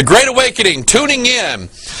 The Great Awakening, tuning in,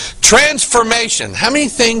 transformation. How many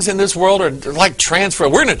things in this world are like transfer?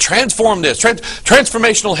 We're going to transform this.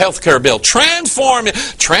 Transformational healthcare bill.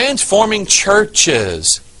 Transforming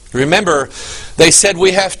churches. Remember, they said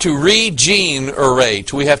we have to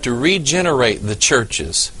regenerate. We have to regenerate the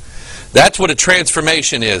churches. That's what a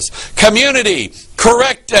transformation is. Community,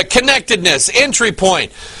 connectedness, entry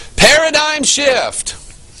point, paradigm shift,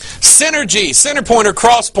 synergy, center point or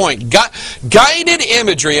cross point, guided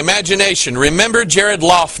imagery, imagination. Remember Jared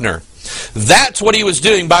Loughner. That's what he was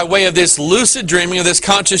doing by way of this lucid dreaming, or this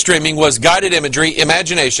conscious dreaming, was guided imagery,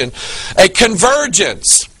 imagination, a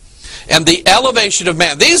convergence, and the elevation of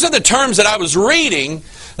man. These are the terms that I was reading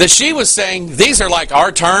that she was saying, these are like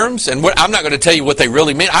our terms, and I'm not going to tell you what they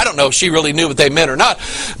really mean. I don't know if she really knew what they meant or not,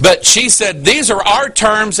 but she said, these are our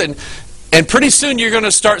terms, and pretty soon you're going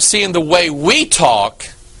to start seeing the way we talk.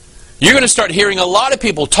 You're going to start hearing a lot of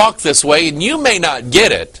people talk this way, and you may not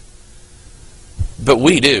get it, but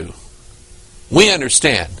we do. We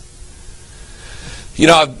understand. You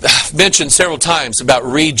know, I've mentioned several times about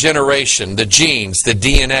regeneration, the genes, the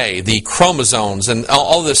DNA, the chromosomes, and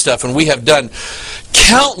all this stuff. And we have done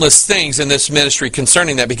countless things in this ministry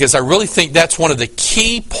concerning that, because I really think that's one of the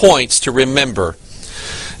key points to remember,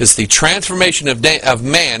 is the transformation of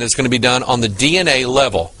man is going to be done on the DNA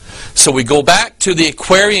level. So we go back to the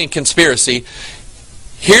Aquarian conspiracy.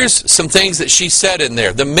 Here's some things that she said in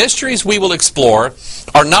there. The mysteries we will explore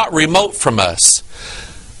are not remote from us,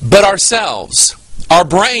 but ourselves. Our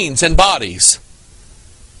brains and bodies,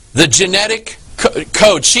 the genetic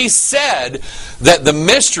code. She said that the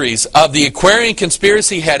mysteries of the Aquarian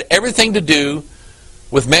conspiracy had everything to do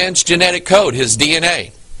with man's genetic code, his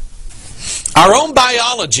DNA. Our own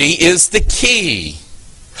biology is the key.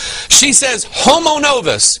 She says, Homo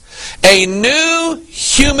novus, a new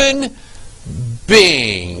human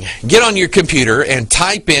being. Get on your computer and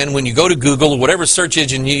type in, when you go to Google or whatever search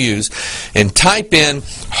engine you use, and type in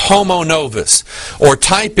Homo novus, or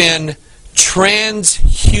type in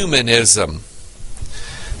transhumanism,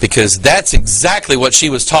 because that's exactly what she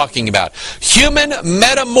was talking about. Human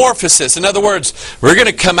metamorphosis. In other words, we're going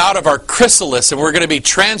to come out of our chrysalis and we're going to be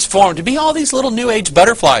transformed to be all these little New Age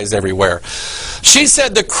butterflies everywhere. She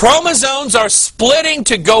said the chromosomes are splitting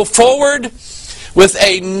to go forward with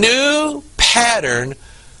a new pattern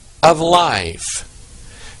of life.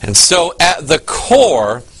 And so at the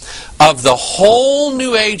core of the whole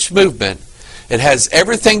New Age movement, it has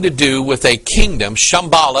everything to do with a kingdom,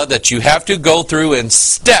 Shambhala, that you have to go through in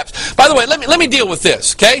steps. By the way, let me deal with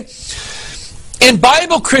this, okay? In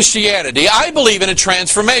Bible Christianity, I believe in a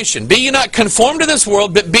transformation. Be ye not conformed to this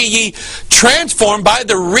world, but be ye transformed by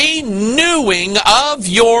the renewing of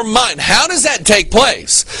your mind. How does that take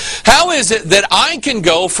place? How is it that I can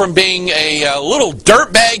go from being a little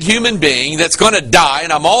dirtbag human being that's going to die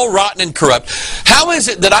and I'm all rotten and corrupt? How is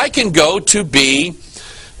it that I can go to be,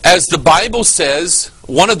 as the Bible says,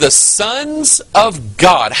 one of the sons of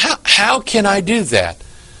God? How can I do that?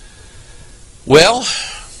 Well,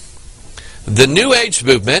 the New Age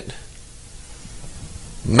movement,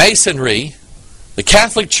 Masonry, the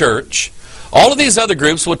Catholic Church, all of these other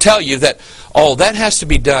groups will tell you that, oh, that has to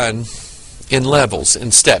be done in levels,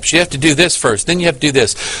 in steps. You have to do this first, then you have to do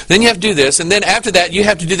this, then you have to do this, and then after that you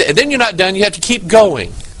have to do that, and then you're not done, you have to keep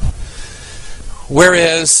going.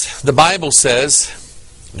 Whereas the Bible says,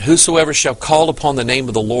 whosoever shall call upon the name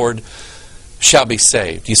of the Lord shall be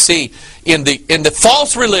saved. You see, in the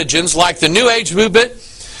false religions like the New Age movement,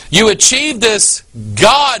 you achieve this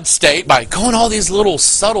God state by going all these little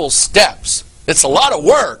subtle steps. It's a lot of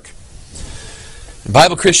work.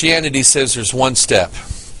 Bible Christianity says there's one step,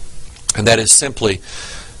 and that is simply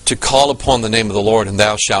to call upon the name of the Lord and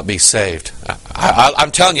thou shalt be saved.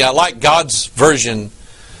 I'm telling you, I like God's version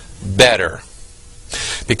better,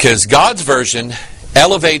 because God's version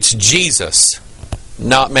elevates Jesus,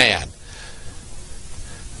 not man.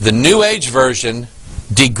 The New Age version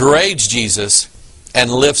degrades Jesus and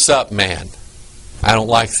lifts up man. I don't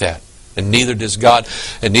like that. And neither does God,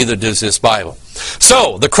 and neither does this Bible.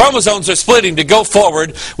 So, the chromosomes are splitting to go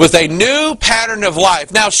forward with a new pattern of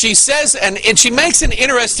life. Now, she says, and she makes an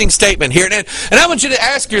interesting statement here, and I want you to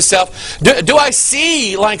ask yourself, do I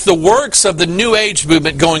see like the works of the New Age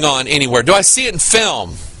movement going on anywhere? Do I see it in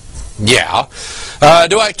film? Yeah.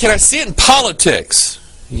 Can I see it in politics?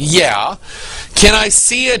 Yeah. Can I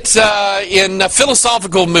see it in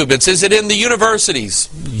philosophical movements? Is it in the universities?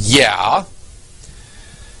 Yeah.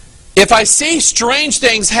 If I see strange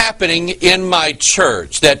things happening in my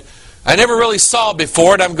church that I never really saw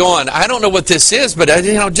before, and I'm going, I don't know what this is, but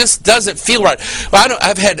it just doesn't feel right. Well,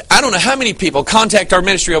 I don't know how many people contact our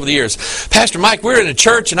ministry over the years. Pastor Mike, we're in a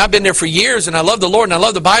church, and I've been there for years, and I love the Lord, and I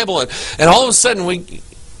love the Bible, and all of a sudden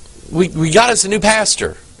we got us a new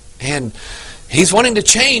pastor, and he's wanting to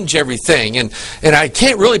change everything, and I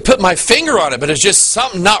can't really put my finger on it, but it's just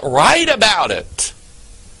something not right about it.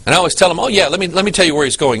 And I always tell them, oh yeah, let me tell you where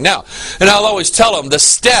he's going now. And I'll always tell them the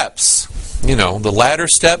steps, the ladder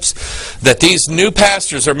steps that these new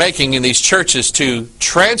pastors are making in these churches to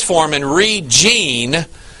transform and regene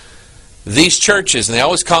these churches. And they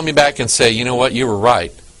always call me back and say, you know what, you were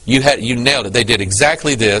right. You nailed it. They did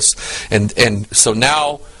exactly this. And so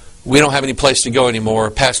now we don't have any place to go anymore.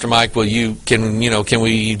 Pastor Mike, can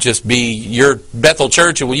we just be your Bethel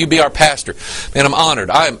Church, and will you be our pastor? Man, I'm honored.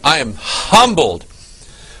 I am humbled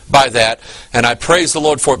by that, and I praise the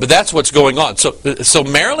Lord for it. But that's what's going on. So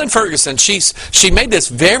Marilyn Ferguson, she made this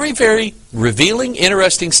very, very revealing,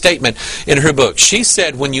 interesting statement in her book. She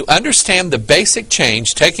said, when you understand the basic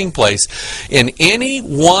change taking place in any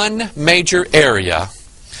one major area,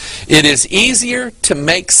 it is easier to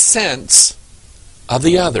make sense of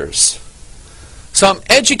the others. So I'm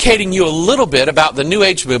educating you a little bit about the New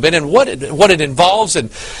Age movement and what it involves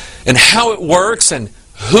and how it works and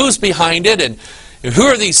who's behind it and who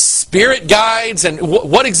are these spirit guides and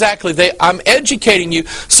what exactly I'm educating you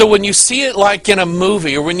so when you see it like in a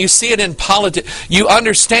movie or when you see it in politics, you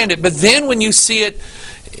understand it. But then when you see it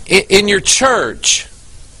in your church,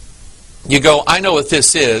 you go, I know what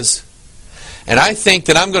this is, and I think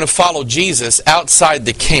that I'm going to follow Jesus outside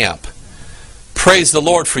the camp. Praise the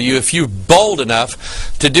Lord for you if you're bold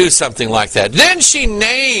enough to do something like that. Then she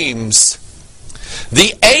names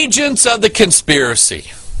the agents of the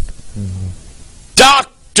conspiracy.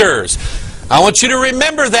 Doctors. I want you to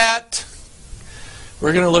remember that.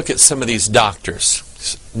 We're going to look at some of these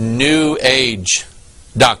doctors. New Age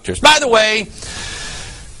doctors. By the way,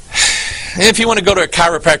 if you want to go to a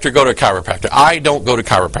chiropractor, go to a chiropractor. I don't go to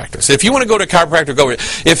chiropractors. If you want to go to a chiropractor, go.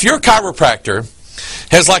 If your chiropractor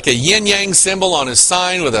has like a yin-yang symbol on his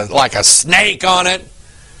sign with like a snake on it,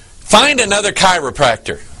 find another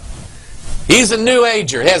chiropractor. He's a New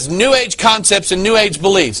Ager. He has New Age concepts and New Age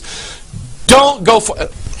beliefs. Don't go for...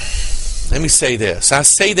 Let me say this. I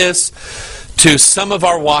say this to some of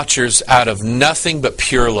our watchers out of nothing but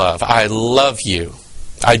pure love. I love you.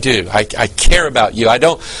 I do. I care about you. I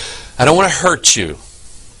don't want to hurt you.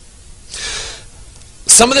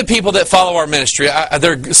 Some of the people that follow our ministry,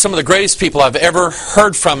 they're some of the greatest people I've ever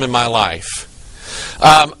heard from in my life.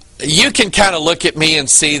 You can kind of look at me and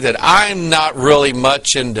see that I'm not really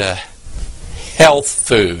much into health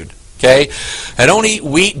food. Okay, I don't eat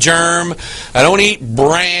wheat germ. I don't eat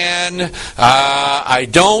bran. I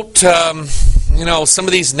don't, some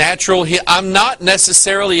of these natural. I'm not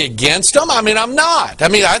necessarily against them. I'm not.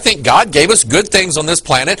 I think God gave us good things on this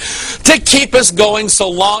planet to keep us going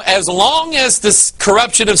as long as this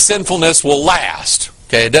corruption of sinfulness will last.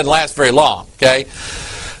 Okay, it doesn't last very long. Okay.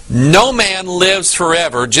 No man lives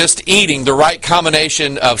forever just eating the right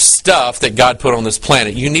combination of stuff that God put on this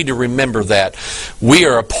planet. You need to remember that. We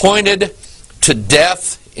are appointed to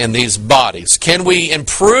death in these bodies. Can we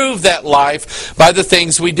improve that life by the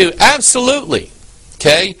things we do? Absolutely.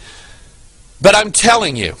 Okay? But I'm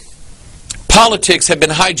telling you, politics have been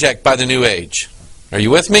hijacked by the New Age. Are you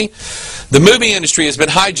with me? The movie industry has been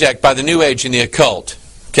hijacked by the New Age and the occult.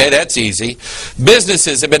 Okay, that's easy.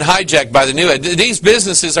 Businesses have been hijacked by the New Age. These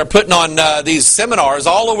businesses are putting on these seminars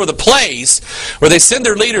all over the place where they send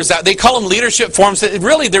their leaders out. They call them leadership forums.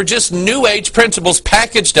 Really, they're just New Age principles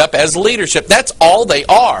packaged up as leadership. That's all they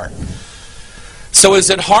are. So is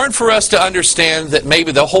it hard for us to understand that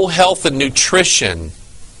maybe the whole health and nutrition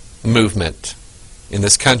movement in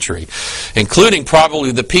this country, including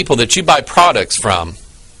probably the people that you buy products from,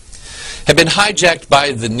 have been hijacked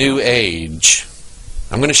by the New Age?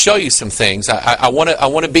 I'm going to show you some things. I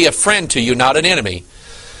want to be a friend to you, not an enemy.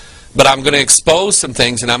 But I'm going to expose some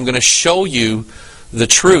things, and I'm going to show you the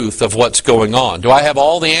truth of what's going on. Do I have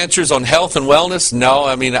all the answers on health and wellness? No,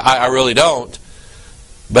 I really don't.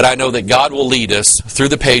 But I know that God will lead us through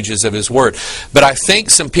the pages of His Word. But I think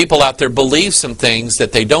some people out there believe some things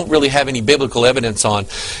that they don't really have any biblical evidence on,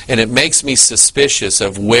 and it makes me suspicious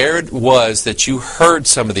of where it was that you heard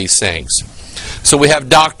some of these things. So we have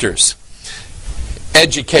doctors.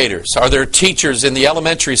 Educators. Are there teachers in the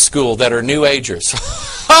elementary school that are New Agers?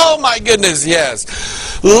 Oh my goodness,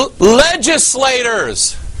 yes.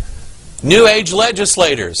 Legislators. New Age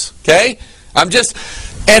legislators. Okay?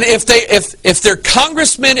 And if they're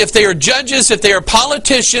congressmen, if they are judges, if they are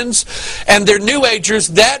politicians, and they're New Agers,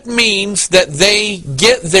 that means that they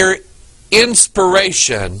get their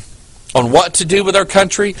inspiration on what to do with our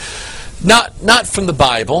country, not from the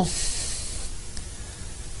Bible.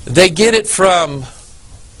 They get it from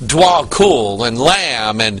Dwal and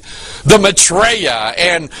Lamb and the Maitreya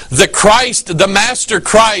and the Christ, the Master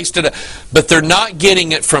Christ, but they're not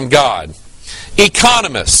getting it from God.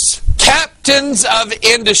 Economists, captains of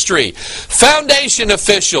industry, foundation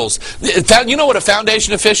officials. You know what a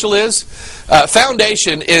foundation official is?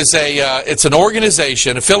 Foundation is it's an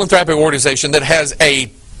organization, a philanthropic organization that has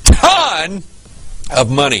a ton of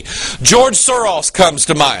money. George Soros comes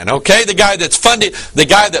to mind, okay? The guy that's funded, the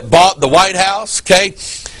guy that bought the White House, okay?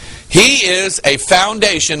 He is a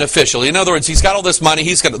foundation official. In other words, he's got all this money.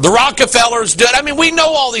 The Rockefellers do it. I mean, we know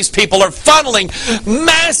all these people are funneling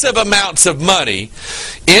massive amounts of money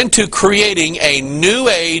into creating a new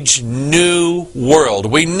age, new world.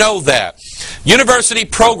 We know that. University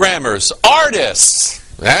programmers, artists,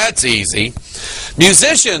 that's easy.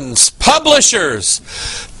 Musicians, publishers,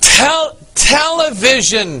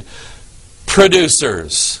 television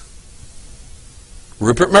producers,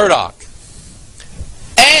 Rupert Murdoch,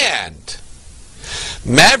 and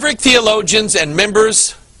maverick theologians and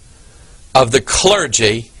members of the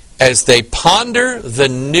clergy as they ponder the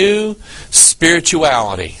new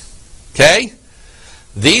spirituality. Okay?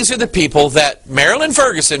 These are the people that Marilyn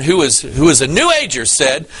Ferguson, who is a New Ager,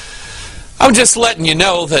 said, I'm just letting you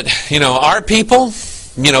know that, our people,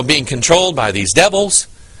 being controlled by these devils,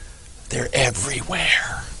 they're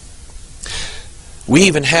everywhere. We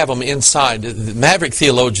even have them inside. The maverick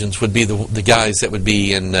theologians would be the guys that would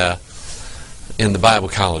be in the Bible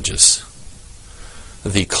colleges.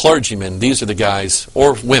 The clergymen, these are the guys,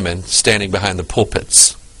 or women, standing behind the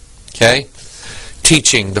pulpits. Okay?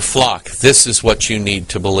 Teaching the flock, this is what you need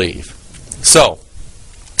to believe. So,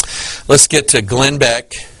 let's get to Glenn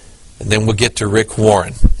Beck, and then we'll get to Rick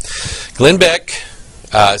Warren. Glenn Beck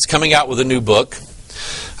is coming out with a new book.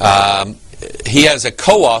 He has a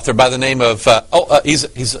co-author by the name of,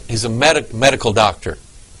 he's a medical doctor,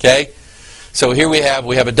 okay? So here we have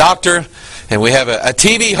a doctor, and we have a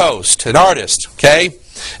TV host, an artist, okay?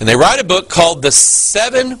 And they write a book called The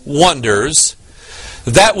 7 Wonders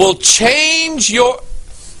that will change your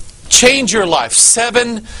life.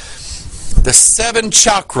 The 7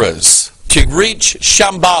 chakras to reach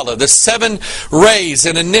Shambhala, the 7 rays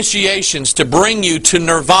and initiations to bring you to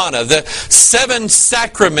Nirvana, the 7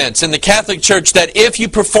 sacraments in the Catholic Church that if you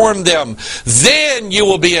perform them, then you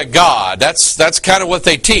will be a god. That's kind of what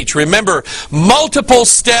they teach. Remember, multiple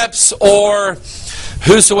steps or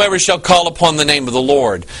whosoever shall call upon the name of the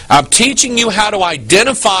Lord. I'm teaching you how to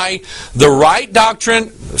identify the right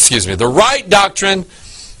doctrine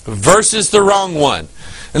versus the wrong one.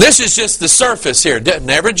 And this is just the surface here.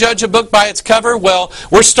 Never judge a book by its cover. Well,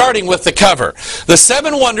 we're starting with the cover. The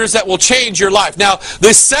 7 wonders that will change your life. Now,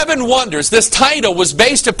 the 7 wonders, this title was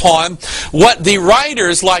based upon what the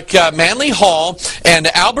writers like Manly Hall and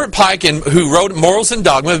Albert Pike, who wrote Morals and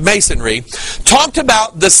Dogma of Masonry, talked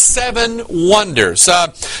about the 7 wonders.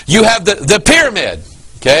 You have the pyramid.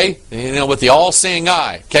 Okay, with the all-seeing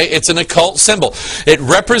eye. Okay, it's an occult symbol. It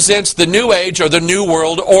represents the New Age or the New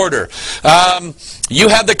World Order. You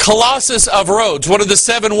have the Colossus of Rhodes, one of the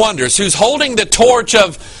 7 wonders, who's holding the torch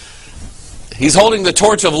of. He's holding the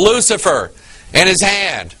torch of Lucifer in his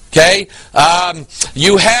hand. Okay,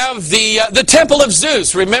 you have the Temple of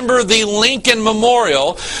Zeus. Remember, the Lincoln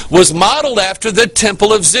Memorial was modeled after the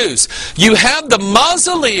Temple of Zeus. You have the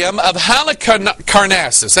Mausoleum of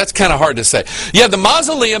Halicarnassus. That's kind of hard to say. You have the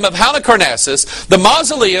Mausoleum of Halicarnassus, the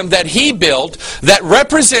mausoleum that he built that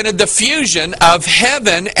represented the fusion of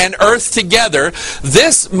heaven and earth together.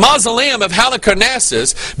 This Mausoleum of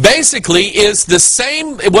Halicarnassus basically is the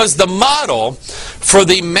same. It was the model for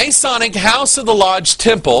the Masonic House of the Lodge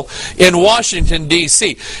Temple in Washington,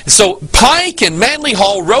 D.C. So Pike and Manly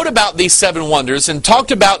Hall wrote about these 7 wonders and talked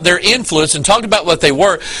about their influence and talked about what they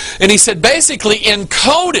were. And he said basically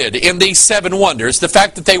encoded in these 7 wonders the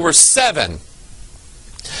fact that they were 7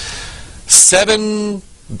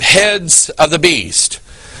 heads of the beast.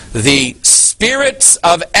 The spirits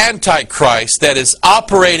of Antichrist that is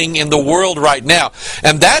operating in the world right now.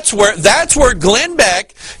 And that's where Glenn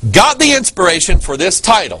Beck got the inspiration for this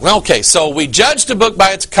title. Okay, so we judged a book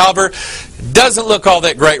by its cover. Doesn't look all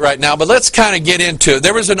that great right now, but let's kind of get into it.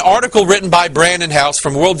 There was an article written by Brandon House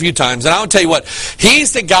from Worldview Times, and I'll tell you what,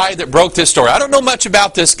 he's the guy that broke this story. I don't know much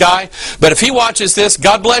about this guy, but if he watches this,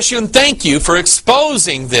 God bless you and thank you for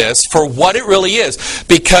exposing this for what it really is,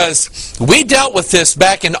 because we dealt with this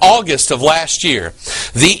back in August of last year.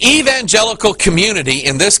 The evangelical community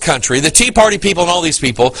in this country, the Tea Party people and all these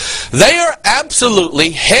people, they are absolutely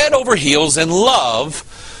head over heels in love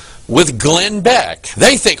with Glenn Beck.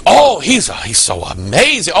 They think, oh, he's so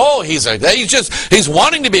amazing. Oh, he's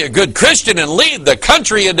wanting to be a good Christian and lead the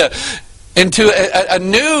country into a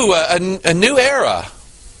new era,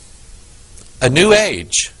 a new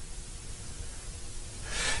age.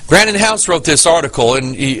 Brandon House wrote this article,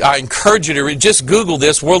 and I encourage you to just Google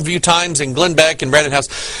this, Worldview Times and Glenn Beck and Brandon House.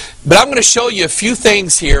 But I'm going to show you a few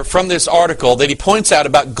things here from this article that he points out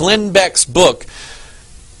about Glenn Beck's book.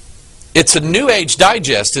 It's a New Age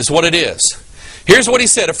Digest is what it is. Here's what he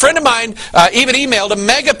said. A friend of mine even emailed a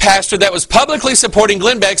mega pastor that was publicly supporting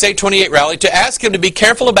Glenn Beck's 828 rally to ask him to be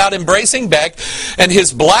careful about embracing Beck and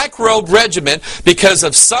his black robe regiment because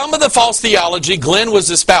of some of the false theology Glenn was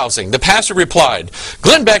espousing. The pastor replied,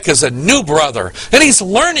 Glenn Beck is a new brother, and he's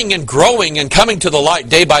learning and growing and coming to the light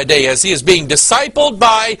day by day as he is being discipled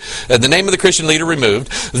by, the name of the Christian leader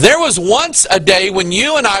removed. There was once a day when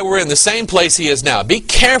you and I were in the same place he is now. Be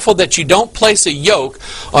careful that you don't place a yoke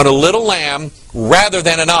on a little lamb rather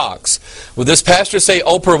than an ox. Would this pastor say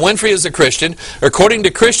Oprah Winfrey is a Christian? According to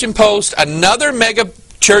Christian Post, another mega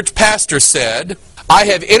church pastor said, I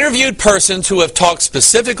have interviewed persons who have talked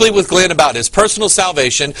specifically with Glenn about his personal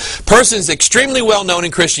salvation, persons extremely well known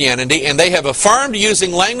in Christianity, and they have affirmed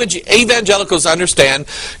using language evangelicals understand,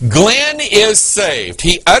 Glenn is saved.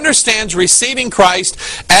 He understands receiving Christ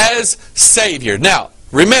as Savior. Now,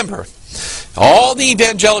 remember, all the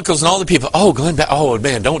evangelicals and all the people, oh, Glenn Beck, oh,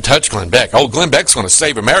 man, don't touch Glenn Beck. Oh, Glenn Beck's going to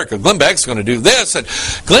save America. Glenn Beck's going to do this. And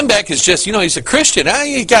Glenn Beck is just, he's a Christian.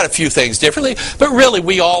 He got a few things differently, but really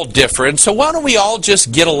we all differ. And so why don't we all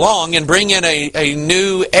just get along and bring in a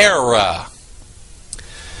new era,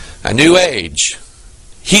 a new age.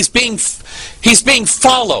 He's being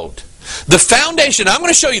followed. The foundation, I'm going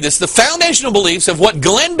to show you this, the foundational beliefs of what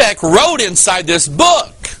Glenn Beck wrote inside this book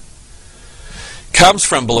comes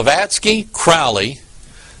from Blavatsky, Crowley,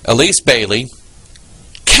 Elise Bailey,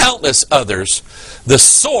 countless others. The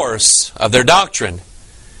source of their doctrine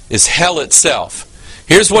is hell itself.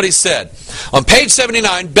 Here's what he said. On page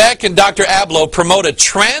 79, Beck and Dr. Abloh promote a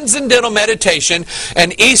transcendental meditation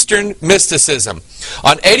and Eastern mysticism.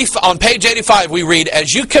 On page 85, we read,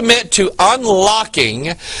 as you commit to unlocking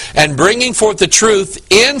and bringing forth the truth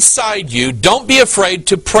inside you, don't be afraid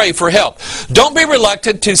to pray for help. Don't be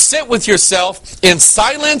reluctant to sit with yourself in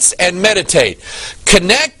silence and meditate.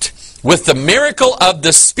 Connect with the miracle of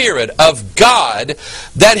the Spirit of God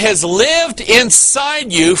that has lived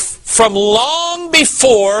inside you from long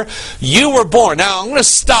before you were born. Now, I'm going to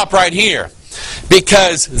stop right here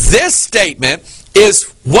because this statement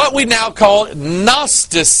is what we now call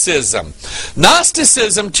Gnosticism.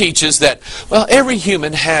 Gnosticism teaches that, well, every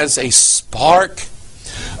human has a spark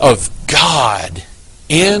of God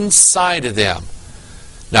inside of them.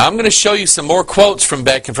 Now, I'm going to show you some more quotes from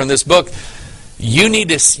Beck and from this book. You need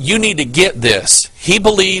to get this. He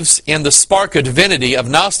believes in the spark of divinity of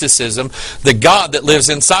Gnosticism, the God that lives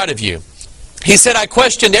inside of you. He said, I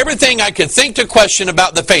questioned everything I could think to question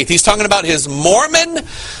about the faith. He's talking about his Mormon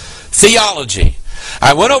theology.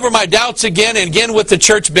 I went over my doubts again and again with the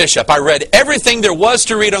church bishop. I read everything there was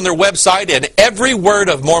to read on their website and every word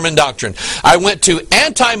of Mormon doctrine. I went to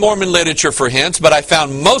anti-Mormon literature for hints, but I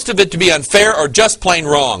found most of it to be unfair or just plain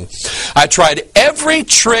wrong. I tried every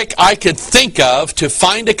trick I could think of to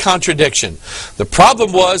find a contradiction. The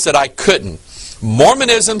problem was that I couldn't.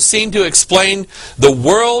 Mormonism seemed to explain the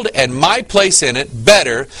world and my place in it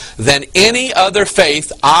better than any other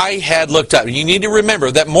faith I had looked up. You need to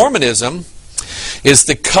remember that Mormonism is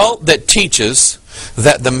the cult that teaches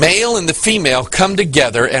that the male and the female come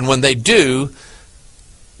together, and when they do,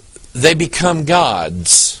 they become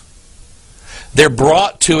gods. They're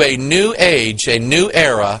brought to a new age, a new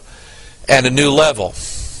era, and a new level.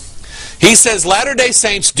 He says Latter-day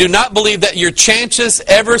Saints do not believe that your chances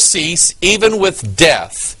ever cease, even with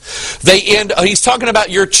death. They end. He's talking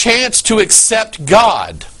about your chance to accept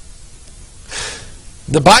God.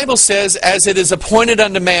 The Bible says, as it is appointed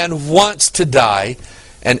unto man once to die,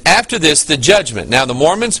 and after this, the judgment. Now, the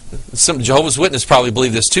Mormons, some Jehovah's Witnesses probably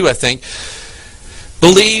believe this too, I think,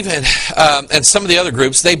 believe, and some of the other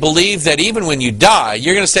groups, they believe that even when you die,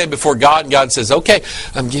 you're going to stand before God, and God says, okay,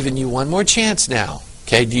 I'm giving you one more chance now.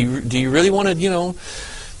 Okay, do you really want to,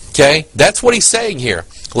 Okay? That's what he's saying here.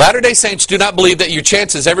 Latter-day Saints do not believe that your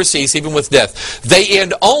chances ever cease, even with death. They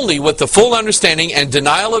end only with the full understanding and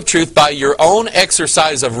denial of truth by your own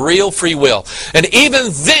exercise of real free will. And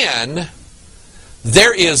even then,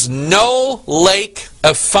 there is no lake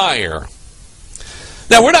of fire.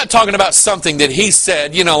 Now, we're not talking about something that he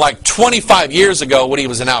said, like 25 years ago when he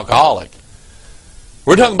was an alcoholic.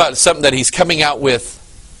 We're talking about something that he's coming out with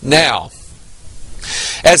now.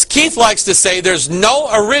 As Keith likes to say, there's no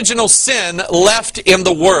original sin left in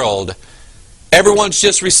the world. Everyone's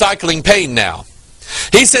just recycling pain now.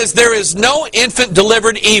 He says there is no infant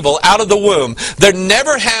delivered evil out of the womb. There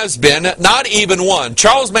never has been, not even one.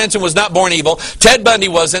 Charles Manson was not born evil. Ted Bundy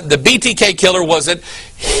wasn't. The BTK killer wasn't.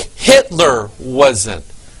 Hitler wasn't.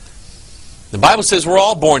 The Bible says we're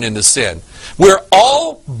all born into sin. We're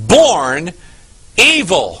all born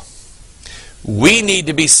evil. We need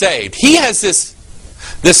to be saved. He has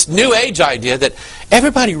this New Age idea that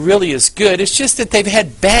everybody really is good. It's just that they've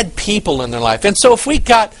had bad people in their life. And so if we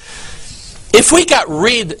got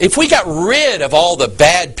rid of all the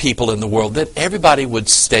bad people in the world, that everybody would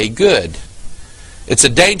stay good. It's a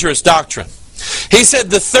dangerous doctrine. He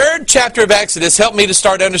said, the 3rd chapter of Exodus helped me to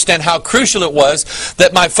start to understand how crucial it was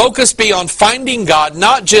that my focus be on finding God,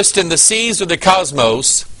 not just in the seas or the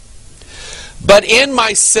cosmos, but in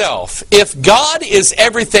myself. If God is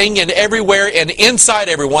everything and everywhere and inside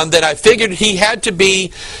everyone, then I figured He had to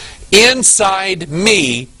be inside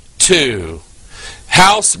me too.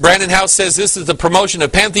 Brandon House says this is the promotion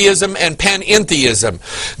of pantheism and panentheism.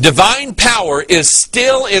 Divine power is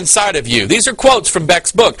still inside of you. These are quotes from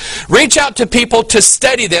Beck's book. Reach out to people to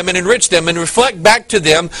study them and enrich them and reflect back to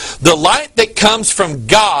them the light that comes from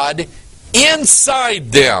God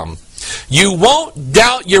inside them. You won't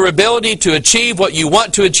doubt your ability to achieve what you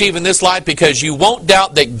want to achieve in this life because you won't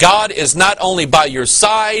doubt that God is not only by your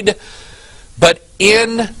side, but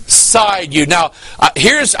inside you. Now, I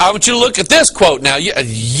want you to look at this quote now. You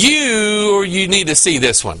need to see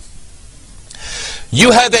this one.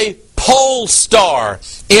 You have a pole star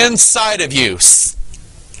inside of you.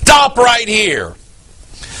 Stop right here.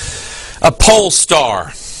 A pole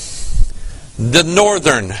star. The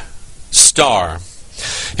northern star.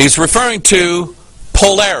 He's referring to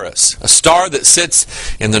Polaris, a star that sits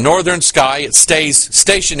in the northern sky. It stays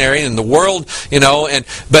stationary in the world,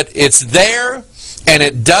 but it's there and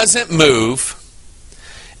it doesn't move.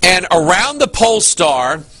 And around the pole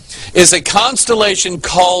star is a constellation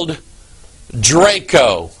called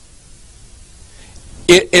Draco.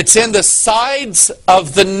 It's in the sides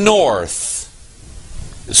of the north.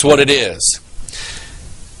 That's what it is.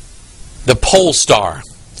 The pole star.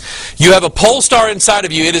 You have a pole star inside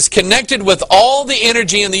of you. It is connected with all the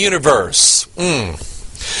energy in the universe.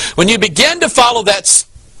 When you begin to follow that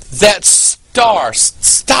star,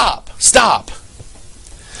 stop.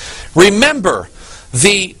 Remember,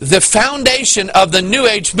 the foundation of the New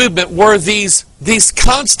Age movement were these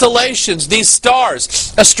constellations, these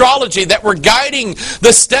stars, astrology that were guiding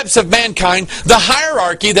the steps of mankind, the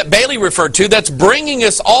hierarchy that Bailey referred to that's bringing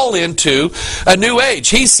us all into a new age.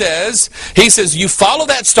 He says, you follow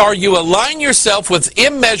that star, you align yourself with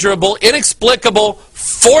immeasurable, inexplicable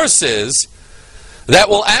forces that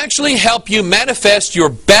will actually help you manifest your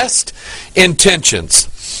best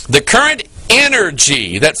intentions. The current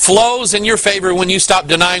energy that flows in your favor when you stop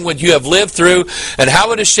denying what you have lived through and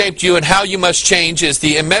how it has shaped you and how you must change is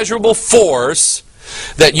the immeasurable force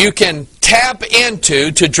that you can tap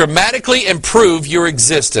into to dramatically improve your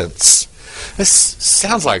existence. This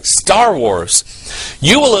sounds like Star Wars.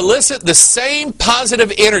 You will elicit the same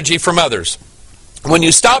positive energy from others. When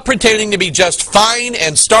you stop pretending to be just fine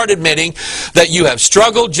and start admitting that you have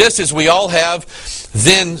struggled just as we all have,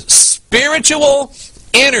 then spiritual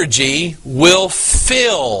energy will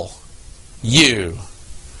fill you.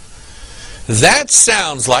 That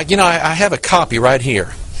sounds like, I have a copy right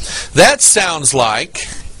here. That sounds like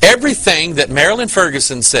everything that Marilyn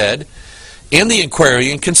Ferguson said in the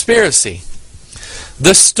Aquarian Conspiracy.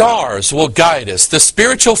 The stars will guide us. The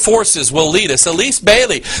spiritual forces will lead us. Elise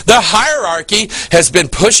Bailey, the hierarchy has been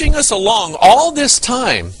pushing us along all this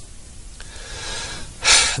time.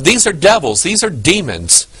 These are devils. These are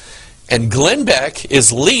demons. And Glenn Beck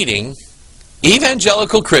is leading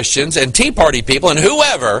evangelical Christians and Tea Party people and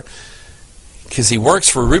whoever, because he works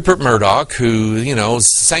for Rupert Murdoch, who, is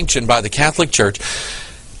sanctioned by the Catholic Church.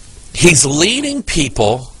 He's leading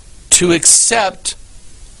people to accept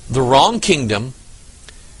the wrong kingdom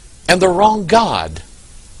and the wrong God.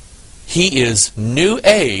 He is New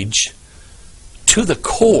Age to the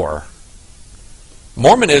core.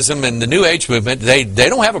 Mormonism and the New Age movement, they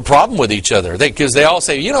don't have a problem with each other, because they all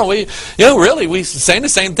say, really we saying the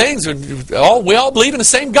same things. We all believe in the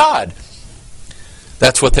same God.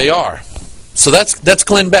 That's what they are. So that's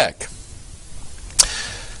Glenn Beck.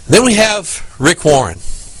 Then we have Rick Warren.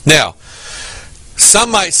 Now,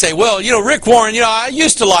 some might say, well, Rick Warren, I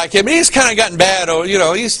used to like him. He's kind of gotten bad. Or,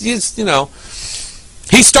 he started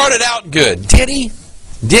out good. Did he?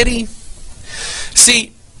 Did he?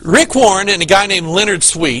 See, Rick Warren and a guy named Leonard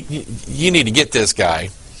Sweet, you need to get this guy.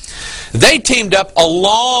 They teamed up a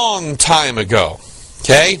long time ago,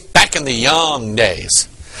 okay? Back in the young days.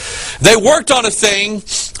 They worked on a thing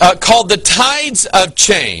called the Tides of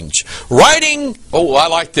Change. Writing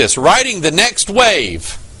the next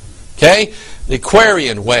wave, okay? The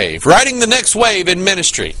Aquarian wave. Writing the next wave in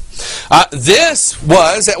ministry. This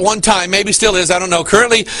was, at one time, maybe still is, I don't know,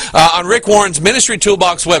 currently on Rick Warren's Ministry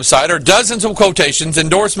Toolbox website are dozens of quotations,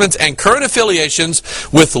 endorsements, and current affiliations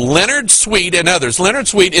with Leonard Sweet and others. Leonard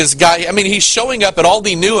Sweet is he's showing up at all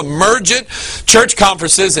the new emergent church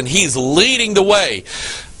conferences, and he's leading the way.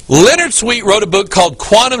 Leonard Sweet wrote a book called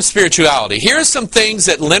Quantum Spirituality. Here are some things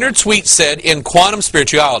that Leonard Sweet said in Quantum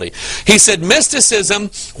Spirituality. He said, mysticism,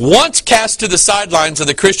 once cast to the sidelines of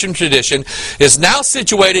the Christian tradition, is now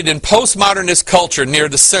situated in postmodernist culture near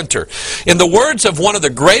the center. In the words of one of the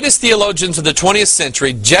greatest theologians of the 20th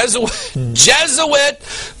century, Jesuit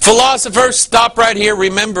philosopher, stop right here,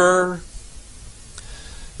 Remember,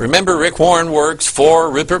 Rick Warren works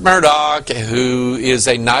for Rupert Murdoch, who is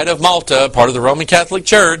a Knight of Malta, part of the Roman Catholic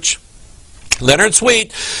Church. Leonard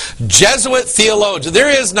Sweet, Jesuit theologian. There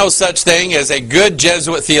is no such thing as a good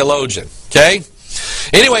Jesuit theologian, okay?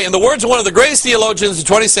 Anyway, in the words of one of the greatest theologians of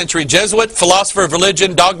the 20th century, Jesuit philosopher of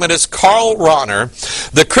religion, dogmatist Karl Rahner,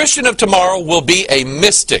 the Christian of tomorrow will be a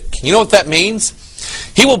mystic. You know what that means?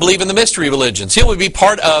 He will believe in the mystery religions. He will be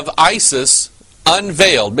part of ISIS,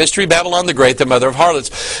 unveiled. Mystery Babylon the Great, the mother of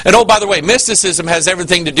harlots. And oh, by the way, mysticism has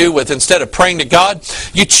everything to do with, instead of praying to God,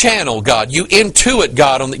 you channel God. You intuit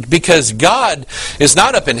God, because God is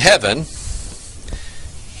not up in heaven.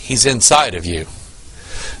 He's inside of you.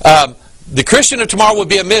 The Christian of tomorrow will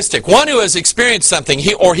be a mystic, one who has experienced something,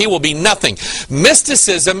 he will be nothing.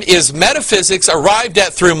 Mysticism is metaphysics arrived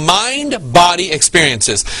at through mind-body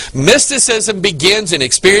experiences. Mysticism begins in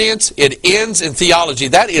experience, it ends in theology.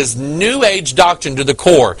 That is New Age doctrine to the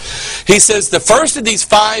core. He says the first of these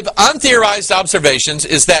 5 untheorized observations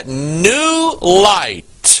is that new light,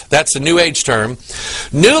 that's the New Age term,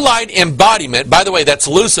 new light embodiment, by the way, that's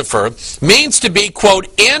Lucifer, means to be, quote,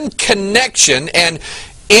 in connection and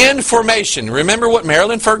information. Remember what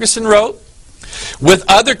Marilyn Ferguson wrote? With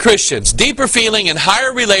other Christians, deeper feeling and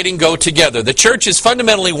higher relating go together. The church is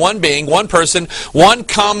fundamentally one being, one person, one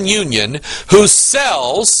communion, whose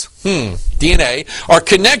cells, DNA, are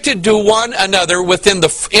connected to one another within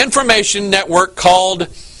the information network called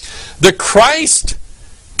the Christ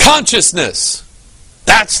consciousness.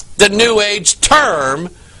 That's the New Age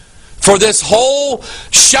term for this whole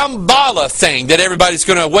Shambhala thing that everybody's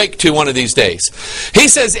going to awake to one of these days. He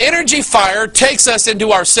says, energy fire takes us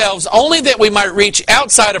into ourselves only that we might reach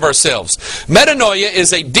outside of ourselves. Metanoia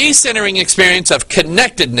is a decentering experience of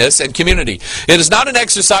connectedness and community. It is not an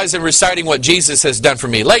exercise in reciting what Jesus has done for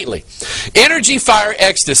me lately. Energy fire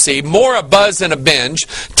ecstasy, more a buzz than a binge,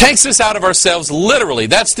 takes us out of ourselves literally.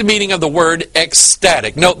 That's the meaning of the word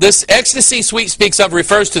ecstatic. Note, this ecstasy Sweet speaks of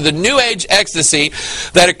refers to the New Age ecstasy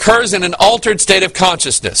that occurs in an altered state of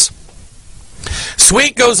consciousness.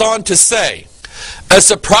 Sweet goes on to say, a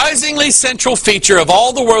surprisingly central feature of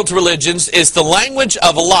all the world's religions is the language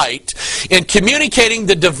of light in communicating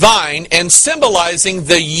the divine and symbolizing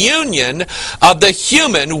the union of the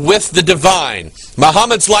human with the divine.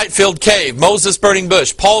 Muhammad's light-filled cave, Moses' burning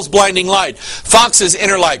bush, Paul's blinding light, Fox's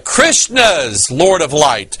inner light, Krishna's Lord of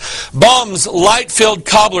Light, Baum's light-filled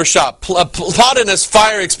cobbler shop, Plotinus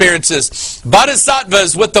fire experiences,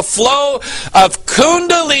 Bodhisattvas with the flow of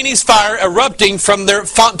Kundalini's fire erupting from their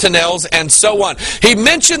fontanelles, and so on. He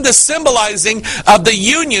mentioned the symbolizing of the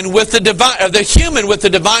union with the divine, of the human with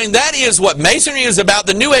the divine. That is what Masonry is about,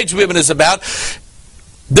 the New Age movement is about.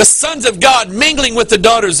 The sons of God mingling with the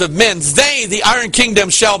daughters of men. They, the Iron Kingdom,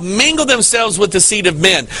 shall mingle themselves with the seed of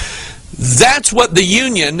men. That's what the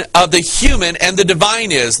union of the human and the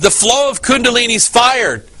divine is. The flow of Kundalini's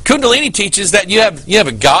fire. Kundalini teaches that you have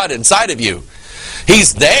a God inside of you.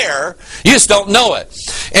 He's there. You just don't know it.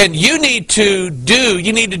 And you need to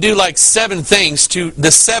do like 7 things to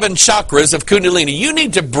the 7 chakras of Kundalini. You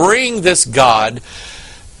need to bring this God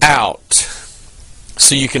out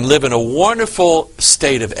so you can live in a wonderful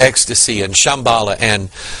state of ecstasy and Shambhala and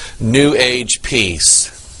New Age peace.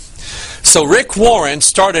 So Rick Warren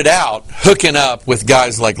started out hooking up with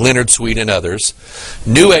guys like Leonard Sweet and others,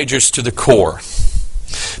 New Agers to the core.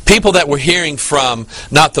 People that were hearing from,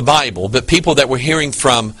 not the Bible, but people that were hearing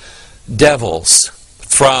from devils,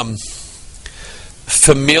 from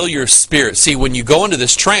familiar spirits. See, when you go into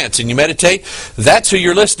this trance and you meditate, that's who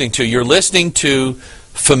you're listening to. You're listening to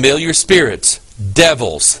familiar spirits,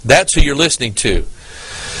 devils. That's who you're listening to.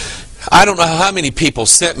 I don't know how many people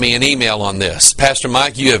sent me an email on this. Pastor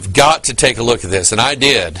Mike, you have got to take a look at this. And I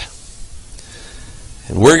did.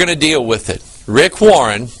 And we're going to deal with it. Rick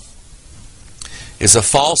Warren is a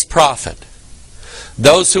false prophet.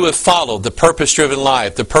 Those who have followed the purpose-driven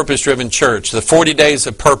life, the purpose-driven church, the 40 days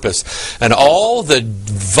of purpose, and all the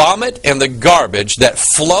vomit and the garbage that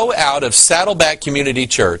flow out of Saddleback Community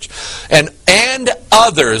Church and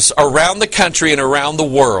others around the country and around the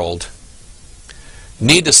world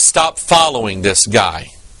need to stop following this guy.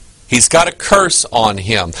 He's got a curse on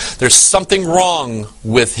him. There's something wrong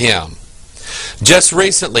with him. Just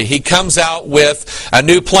recently, he comes out with a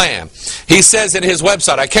new plan. He says in his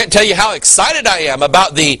website, I can't tell you how excited I am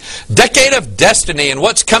about the Decade of Destiny and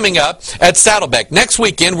what's coming up at Saddleback. Next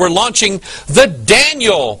weekend, we're launching the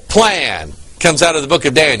Daniel Plan. Comes out of the book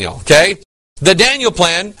of Daniel, okay? The Daniel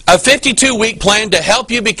Plan, a 52-week plan to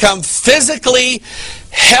help you become physically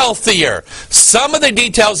healthier. Some of the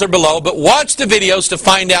details are below, but watch the videos to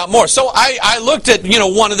find out more. So I looked at,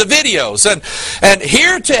 one of the videos, and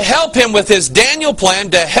here to help him with his Daniel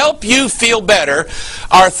Plan to help you feel better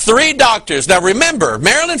are 3 doctors. Now remember,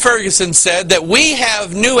 Marilyn Ferguson said that we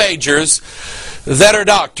have New Agers that are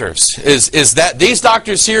doctors. Is that these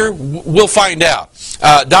doctors here? We'll find out.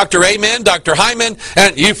 Dr. Amen, Dr. Hyman,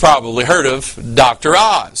 and you've probably heard of Dr.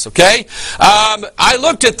 Oz, okay? I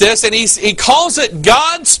looked at this, and he calls it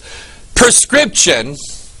God's prescription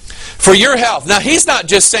for your health. Now, he's not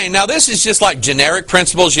just saying, now this is just like generic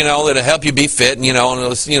principles, that'll help you be fit,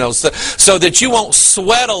 so that you won't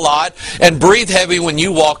sweat a lot and breathe heavy when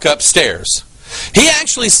you walk upstairs. He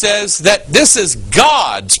actually says that this is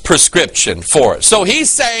God's prescription for it. So he's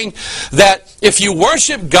saying that if you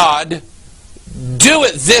worship God, do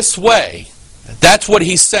it this way. That's what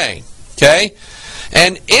he's saying. Okay?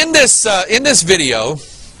 And in this video,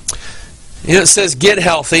 it says get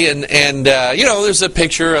healthy, and there's a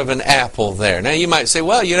picture of an apple there. Now you might say,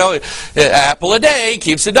 well, an apple a day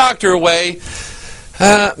keeps the doctor away.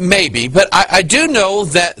 Maybe, but I do know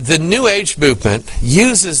that the New Age movement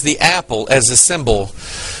uses the apple as a symbol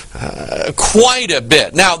quite a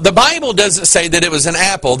bit. Now, the Bible doesn't say that it was an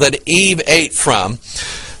apple that Eve ate from,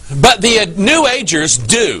 but the New Agers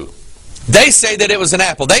do. They say that it was an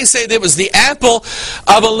apple. They say that it was the apple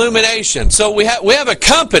of illumination. So we have a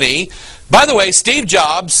company. By the way, Steve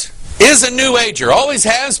Jobs is a New Ager, always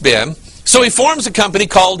has been. So he forms a company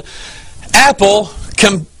called Apple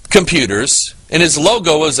Computers. And his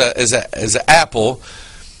logo is an apple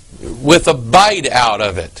with a bite out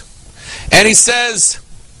of it. And he says,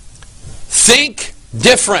 think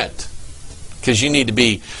different, because you need to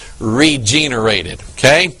be regenerated.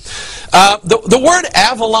 Okay? The word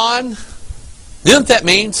Avalon, you know what that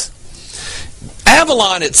means?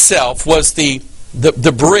 Avalon itself was the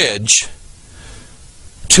bridge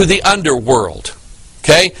to the underworld.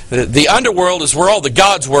 Okay? The underworld is where all the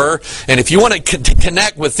gods were, and if you want to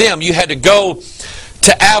connect with them, you had to go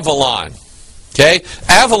to Avalon. Okay?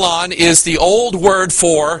 Avalon is the old word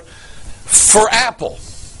for apple.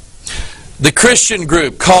 The Christian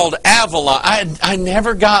group called Avalon. I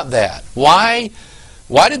never got that. Why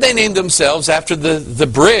did they name themselves after the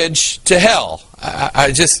bridge to hell?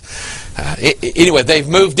 Anyway, they've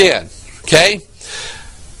moved in. Okay?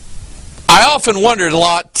 I often wondered a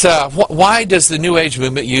lot, why does the New Age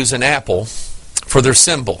movement use an apple for their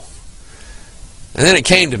symbol? And then it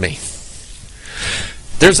came to me.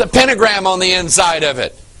 There's a pentagram on the inside of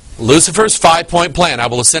it. Lucifer's 5-point plan. I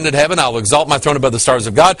will ascend into heaven. I will exalt my throne above the stars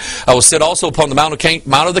of God. I will sit also upon the mount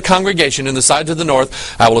of the congregation in the sides of the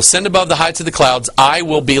north. I will ascend above the heights of the clouds. I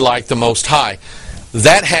will be like the Most High.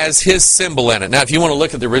 That has his symbol in it. Now, if you want to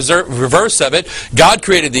look at the reverse of it, God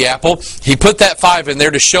created the apple. He put that 5 in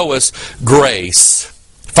there to show us grace.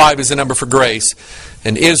 5 is the number for grace.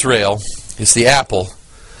 And Israel is the apple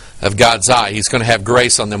of God's eye. He's going to have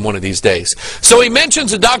grace on them one of these days. So he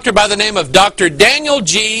mentions a doctor by the name of Dr. Daniel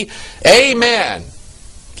G. Amen.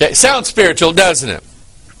 Okay, sounds spiritual, doesn't it?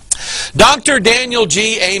 Dr. Daniel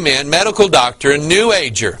G. Amen, medical doctor, New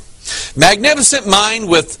Ager. Magnificent mind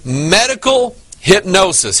with medical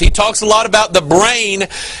hypnosis. He talks a lot about the brain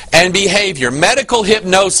and behavior. Medical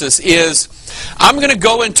hypnosis is I'm going to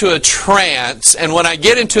go into a trance, and when I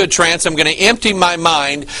get into a trance, I'm going to empty my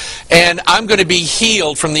mind, and I'm going to be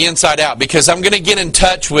healed from the inside out, because I'm going to get in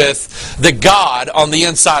touch with the God on the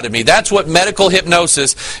inside of me. That's what medical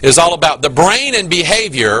hypnosis is all about. The brain and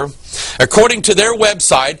behavior, according to their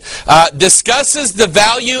website, discusses the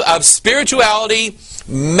value of spirituality,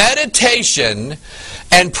 meditation,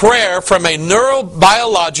 and prayer from a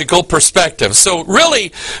neurobiological perspective. So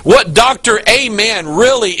really, what Dr. Amen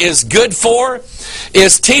really is good for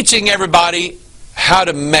is teaching everybody how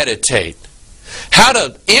to meditate, how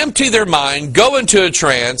to empty their mind, go into a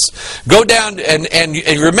trance, go down, and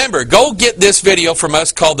remember, go get this video from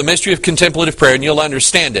us called The Mystery of Contemplative Prayer, and you'll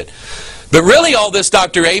understand it. But really, all this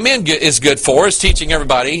Dr. Amen is good for is teaching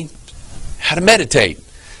everybody how to meditate,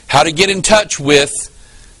 how to get in touch with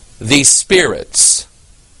these spirits,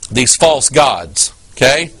 these false gods.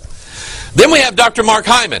 Okay? Then we have Dr. Mark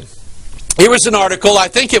Hyman. Here was an article. I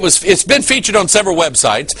think it's been featured on several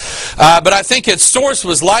websites, but I think its source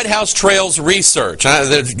was Lighthouse Trails Research.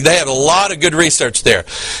 They had a lot of good research there.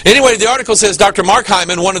 Anyway, the article says Dr. Mark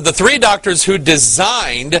Hyman, one of the 3 doctors who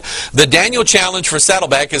designed the Daniel Challenge for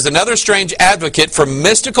Saddleback, is another strange advocate for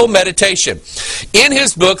mystical meditation. In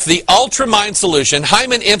his book, The Ultra Mind Solution,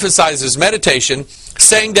 Hyman emphasizes meditation,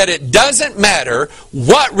 saying that it doesn't matter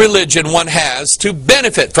what religion one has to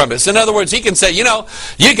benefit from it. So in other words, he can say, you know,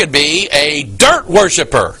 you could be a dirt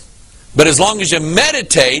worshiper, but as long as you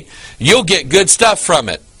meditate, you'll get good stuff from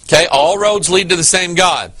it. Okay, all roads lead to the same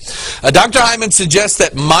God. Dr. Hyman suggests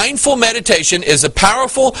that mindful meditation is a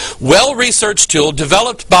powerful, well-researched tool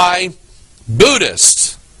developed by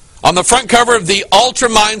Buddhists. On the front cover of the Ultra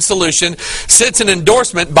Mind Solution sits an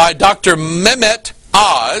endorsement by Dr. Mehmet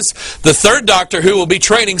Oz, the 3rd doctor who will be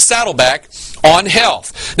training Saddleback on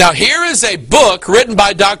health. Now, here is a book written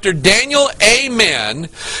by Dr. Daniel Amen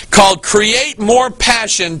called Create More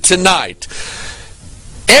Passion Tonight.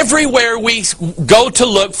 Everywhere we go to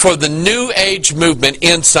look for the New Age movement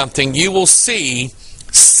in something, you will see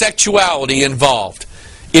sexuality involved.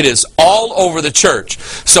 It is all over the church.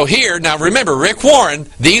 So here, now remember, Rick Warren,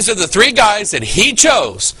 these are the 3 guys that he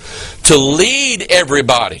chose to lead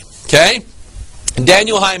everybody. Okay?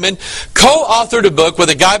 Daniel Hyman co-authored a book with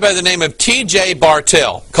a guy by the name of T.J.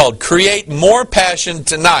 Bartell called Create More Passion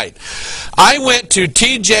Tonight. I went to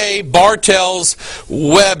T.J. Bartell's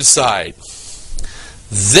website.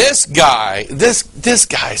 This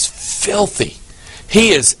guy's filthy. He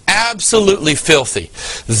is absolutely filthy.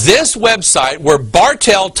 This website where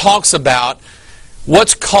Bartell talks about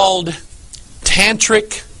what's called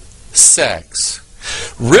tantric sex.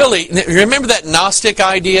 Really, remember that Gnostic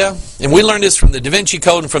idea? And we learned this from the Da Vinci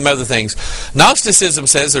Code and from other things. Gnosticism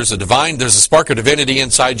says there's a spark of divinity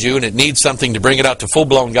inside you, and it needs something to bring it out to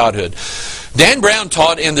full-blown godhood. Dan Brown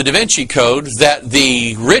taught in the Da Vinci Code that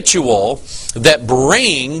the ritual that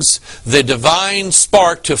brings the divine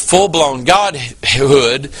spark to full-blown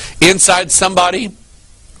godhood inside somebody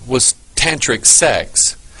was tantric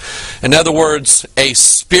sex. In other words, a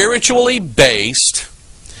spiritually based,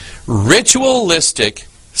 ritualistic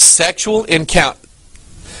sexual encounter,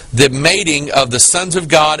 the mating of the sons of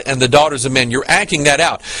God and the daughters of men. You're acting that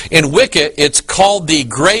out. In Wicca, it's called the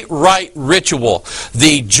Great Rite Ritual,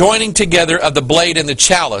 the joining together of the blade and the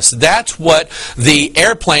chalice. That's what the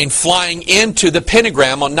airplane flying into the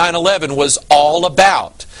pentagram on 9/11 was all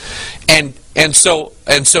about. And so,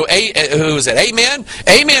 who is it? Amen?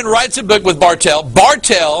 Amen writes a book with Bartell.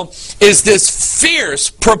 Bartell is this fierce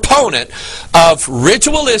proponent of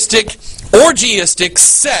ritualistic, orgiastic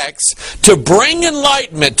sex to bring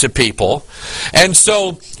enlightenment to people. And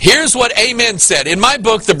so, here's what Amen said. In my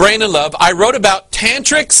book, The Brain and Love, I wrote about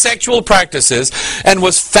tantric sexual practices and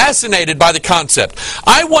was fascinated by the concept.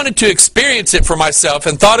 I wanted to experience it for myself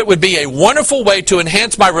and thought it would be a wonderful way to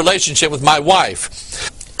enhance my relationship with my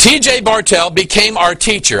wife. T.J. Bartell became our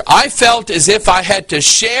teacher. I felt as if I had to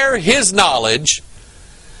share his knowledge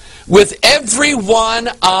with everyone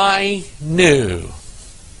I knew.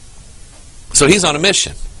 So he's on a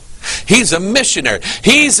mission. He's a missionary.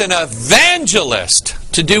 He's an evangelist.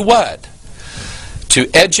 To do what? To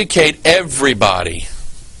educate everybody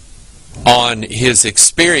on his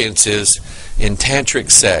experiences in tantric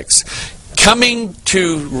sex. Coming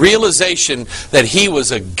to realization that he was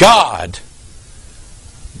a god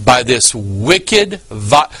by this wicked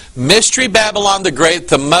Mystery Babylon the Great,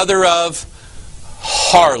 the mother of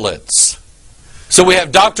harlots. So we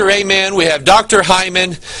have Dr. Amen, we have Dr.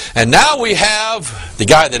 Hyman, and now we have the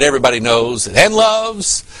guy that everybody knows and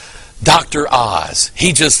loves, Dr. Oz.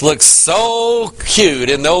 He just looks so cute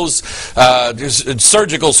in those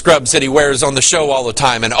surgical scrubs that he wears on the show all the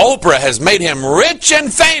time. And Oprah has made him rich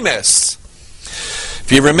and famous. If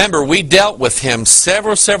If you remember, we dealt with him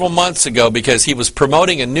several months ago because he was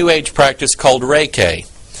promoting a New Age practice called Reiki.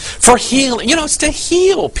 For healing. You know, it's to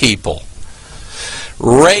heal people.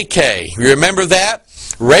 Reiki. You remember that?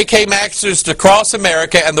 Reiki masters across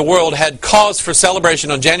America and the world had cause for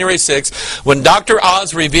celebration on January 6th when Dr.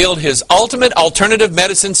 Oz revealed his ultimate alternative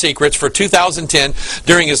medicine secrets for 2010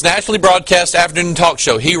 during his nationally broadcast afternoon talk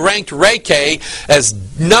show. He ranked Reiki as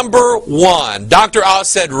 #1. Dr. Oz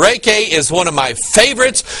said, Reiki is one of my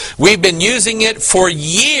favorites. We've been using it for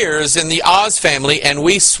years in the Oz family and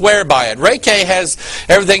we swear by it. Reiki has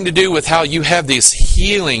everything to do with how you have this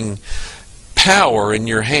healing power in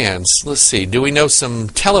your hands. Let's see, do we know some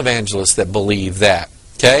televangelists that believe that?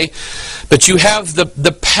 Okay? But you have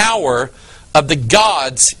the power of the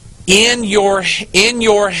gods in your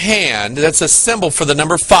hand. That's a symbol for the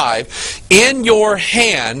number 5. In your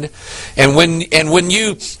hand. And when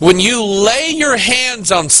you lay your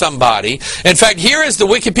hands on somebody, in fact, here is the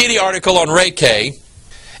Wikipedia article on Reiki.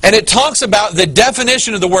 And it talks about the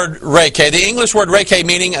definition of the word Reiki. The English word Reiki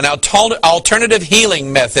meaning an alternative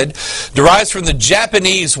healing method derives from the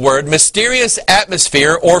Japanese word mysterious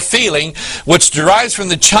atmosphere or feeling, which derives from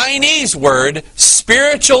the Chinese word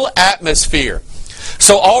spiritual atmosphere.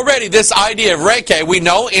 So already this idea of Reiki we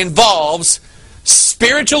know involves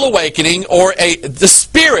spiritual awakening or the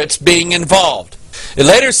spirits being involved. It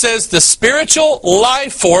later says the spiritual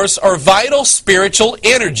life force or vital spiritual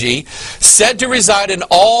energy said to reside in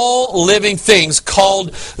all living things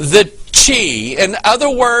called the chi. In other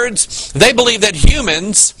words, they believe that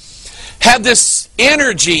humans have this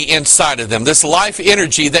energy inside of them, this life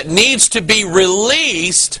energy that needs to be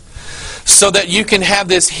released so that you can have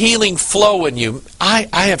this healing flow in you. I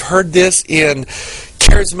have heard this in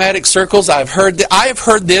charismatic circles. I have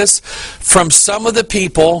heard this from some of the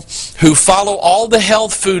people who follow all the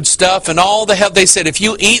health food stuff and all the health. They said if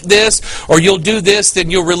you eat this or you'll do this, then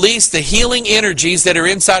you'll release the healing energies that are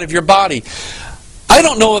inside of your body. I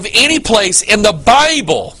don't know of any place in the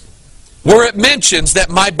Bible where it mentions that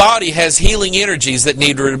my body has healing energies that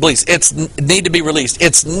need to be released.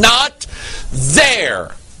 It's not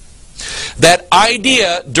there. That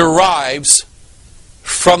idea derives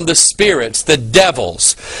from the spirits, the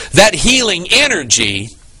devils. That healing energy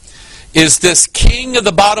is this king of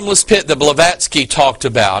the bottomless pit that Blavatsky talked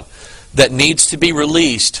about that needs to be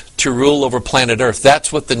released to rule over planet Earth.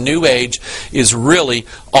 That's what the New Age is really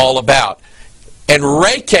all about. And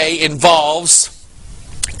Reiki involves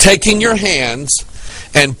taking your hands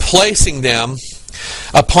and placing them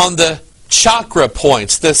upon the chakra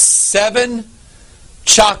points, the 7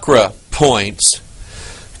 chakra points.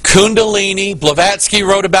 Kundalini, Blavatsky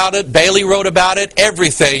wrote about it, Bailey wrote about it,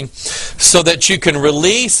 everything, so that you can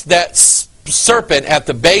release that serpent at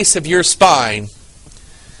the base of your spine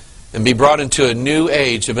and be brought into a new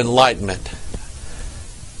age of enlightenment.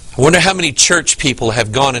 I wonder how many church people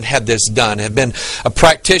have gone and had this done, have been a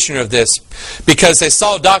practitioner of this, because they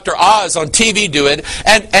saw Dr. Oz on TV do it,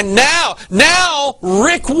 and now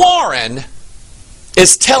Rick Warren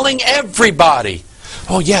is telling everybody,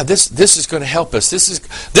 oh yeah, this is going to help us.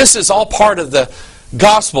 This is all part of the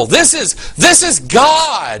gospel. This is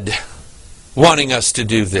God wanting us to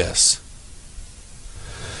do this.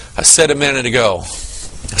 I said a minute ago,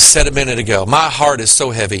 my heart is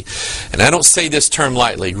so heavy, and I don't say this term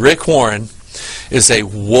lightly. Rick Warren is a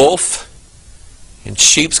wolf in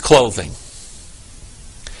sheep's clothing,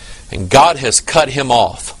 and God has cut him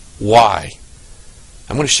off. Why?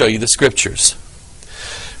 I'm going to show you the scriptures.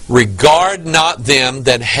 Regard not them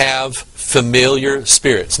that have familiar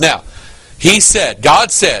spirits. Now,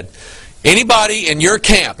 God said, anybody in your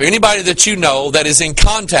camp, anybody that you know that is in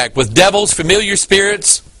contact with devils, familiar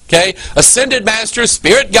spirits, okay, ascended masters,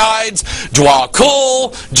 spirit guides, Dwa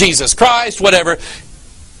Kul, Jesus Christ, whatever,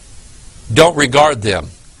 don't regard them.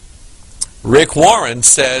 Rick Warren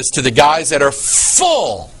says to the guys that are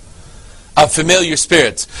full of familiar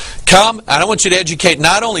spirits, come, and I want you to educate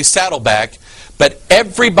not only Saddleback, but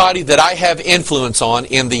everybody that I have influence on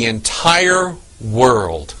in the entire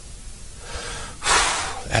world.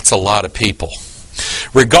 That's a lot of people.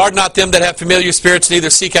 Regard not them that have familiar spirits, neither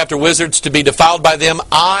seek after wizards to be defiled by them.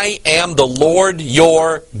 I am the Lord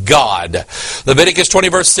your God. Leviticus 20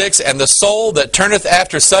 verse 6, and the soul that turneth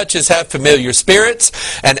after such as have familiar spirits,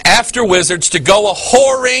 and after wizards to go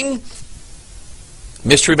a-whoring.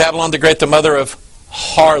 Mystery Babylon the Great, the mother of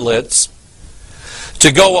harlots.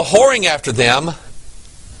 To go a-whoring after them.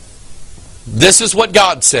 This is what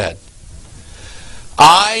God said.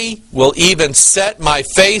 I will even set my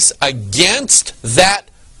face against that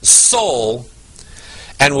soul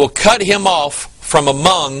and will cut him off from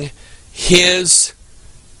among his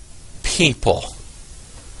people.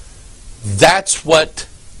 That's what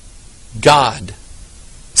God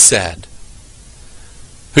said.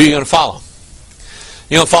 Who are you going to follow?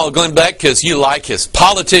 You're going to follow Glenn Beck because you like his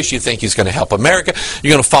politics, you think he's going to help America.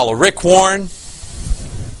 You're going to follow Rick Warren.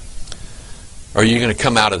 Or are you going to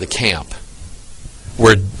come out of the camp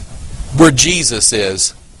where Jesus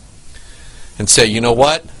is and say, you know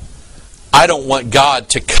what? I don't want God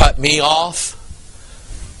to cut me off.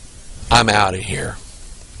 I'm out of here.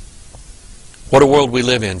 What a world we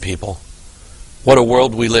live in, people. What a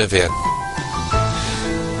world we live in.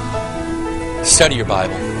 Study your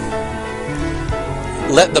Bible.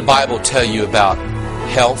 Let the Bible tell you about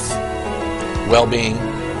health, well-being,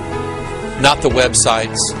 not the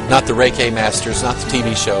websites, not the Reiki masters, not the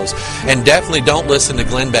TV shows. And definitely don't listen to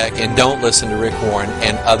Glenn Beck and don't listen to Rick Warren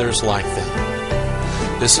and others like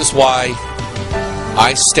them. This is why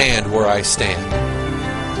I stand where I stand.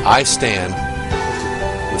 I stand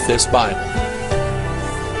with this Bible.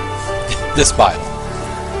 This Bible.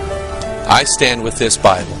 I stand with this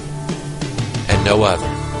Bible and no other.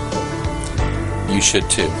 You should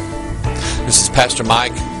too. This is Pastor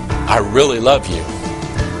Mike. I really love you.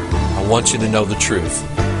 I want you to know the truth.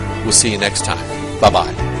 We'll see you next time.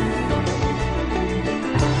 Bye-bye.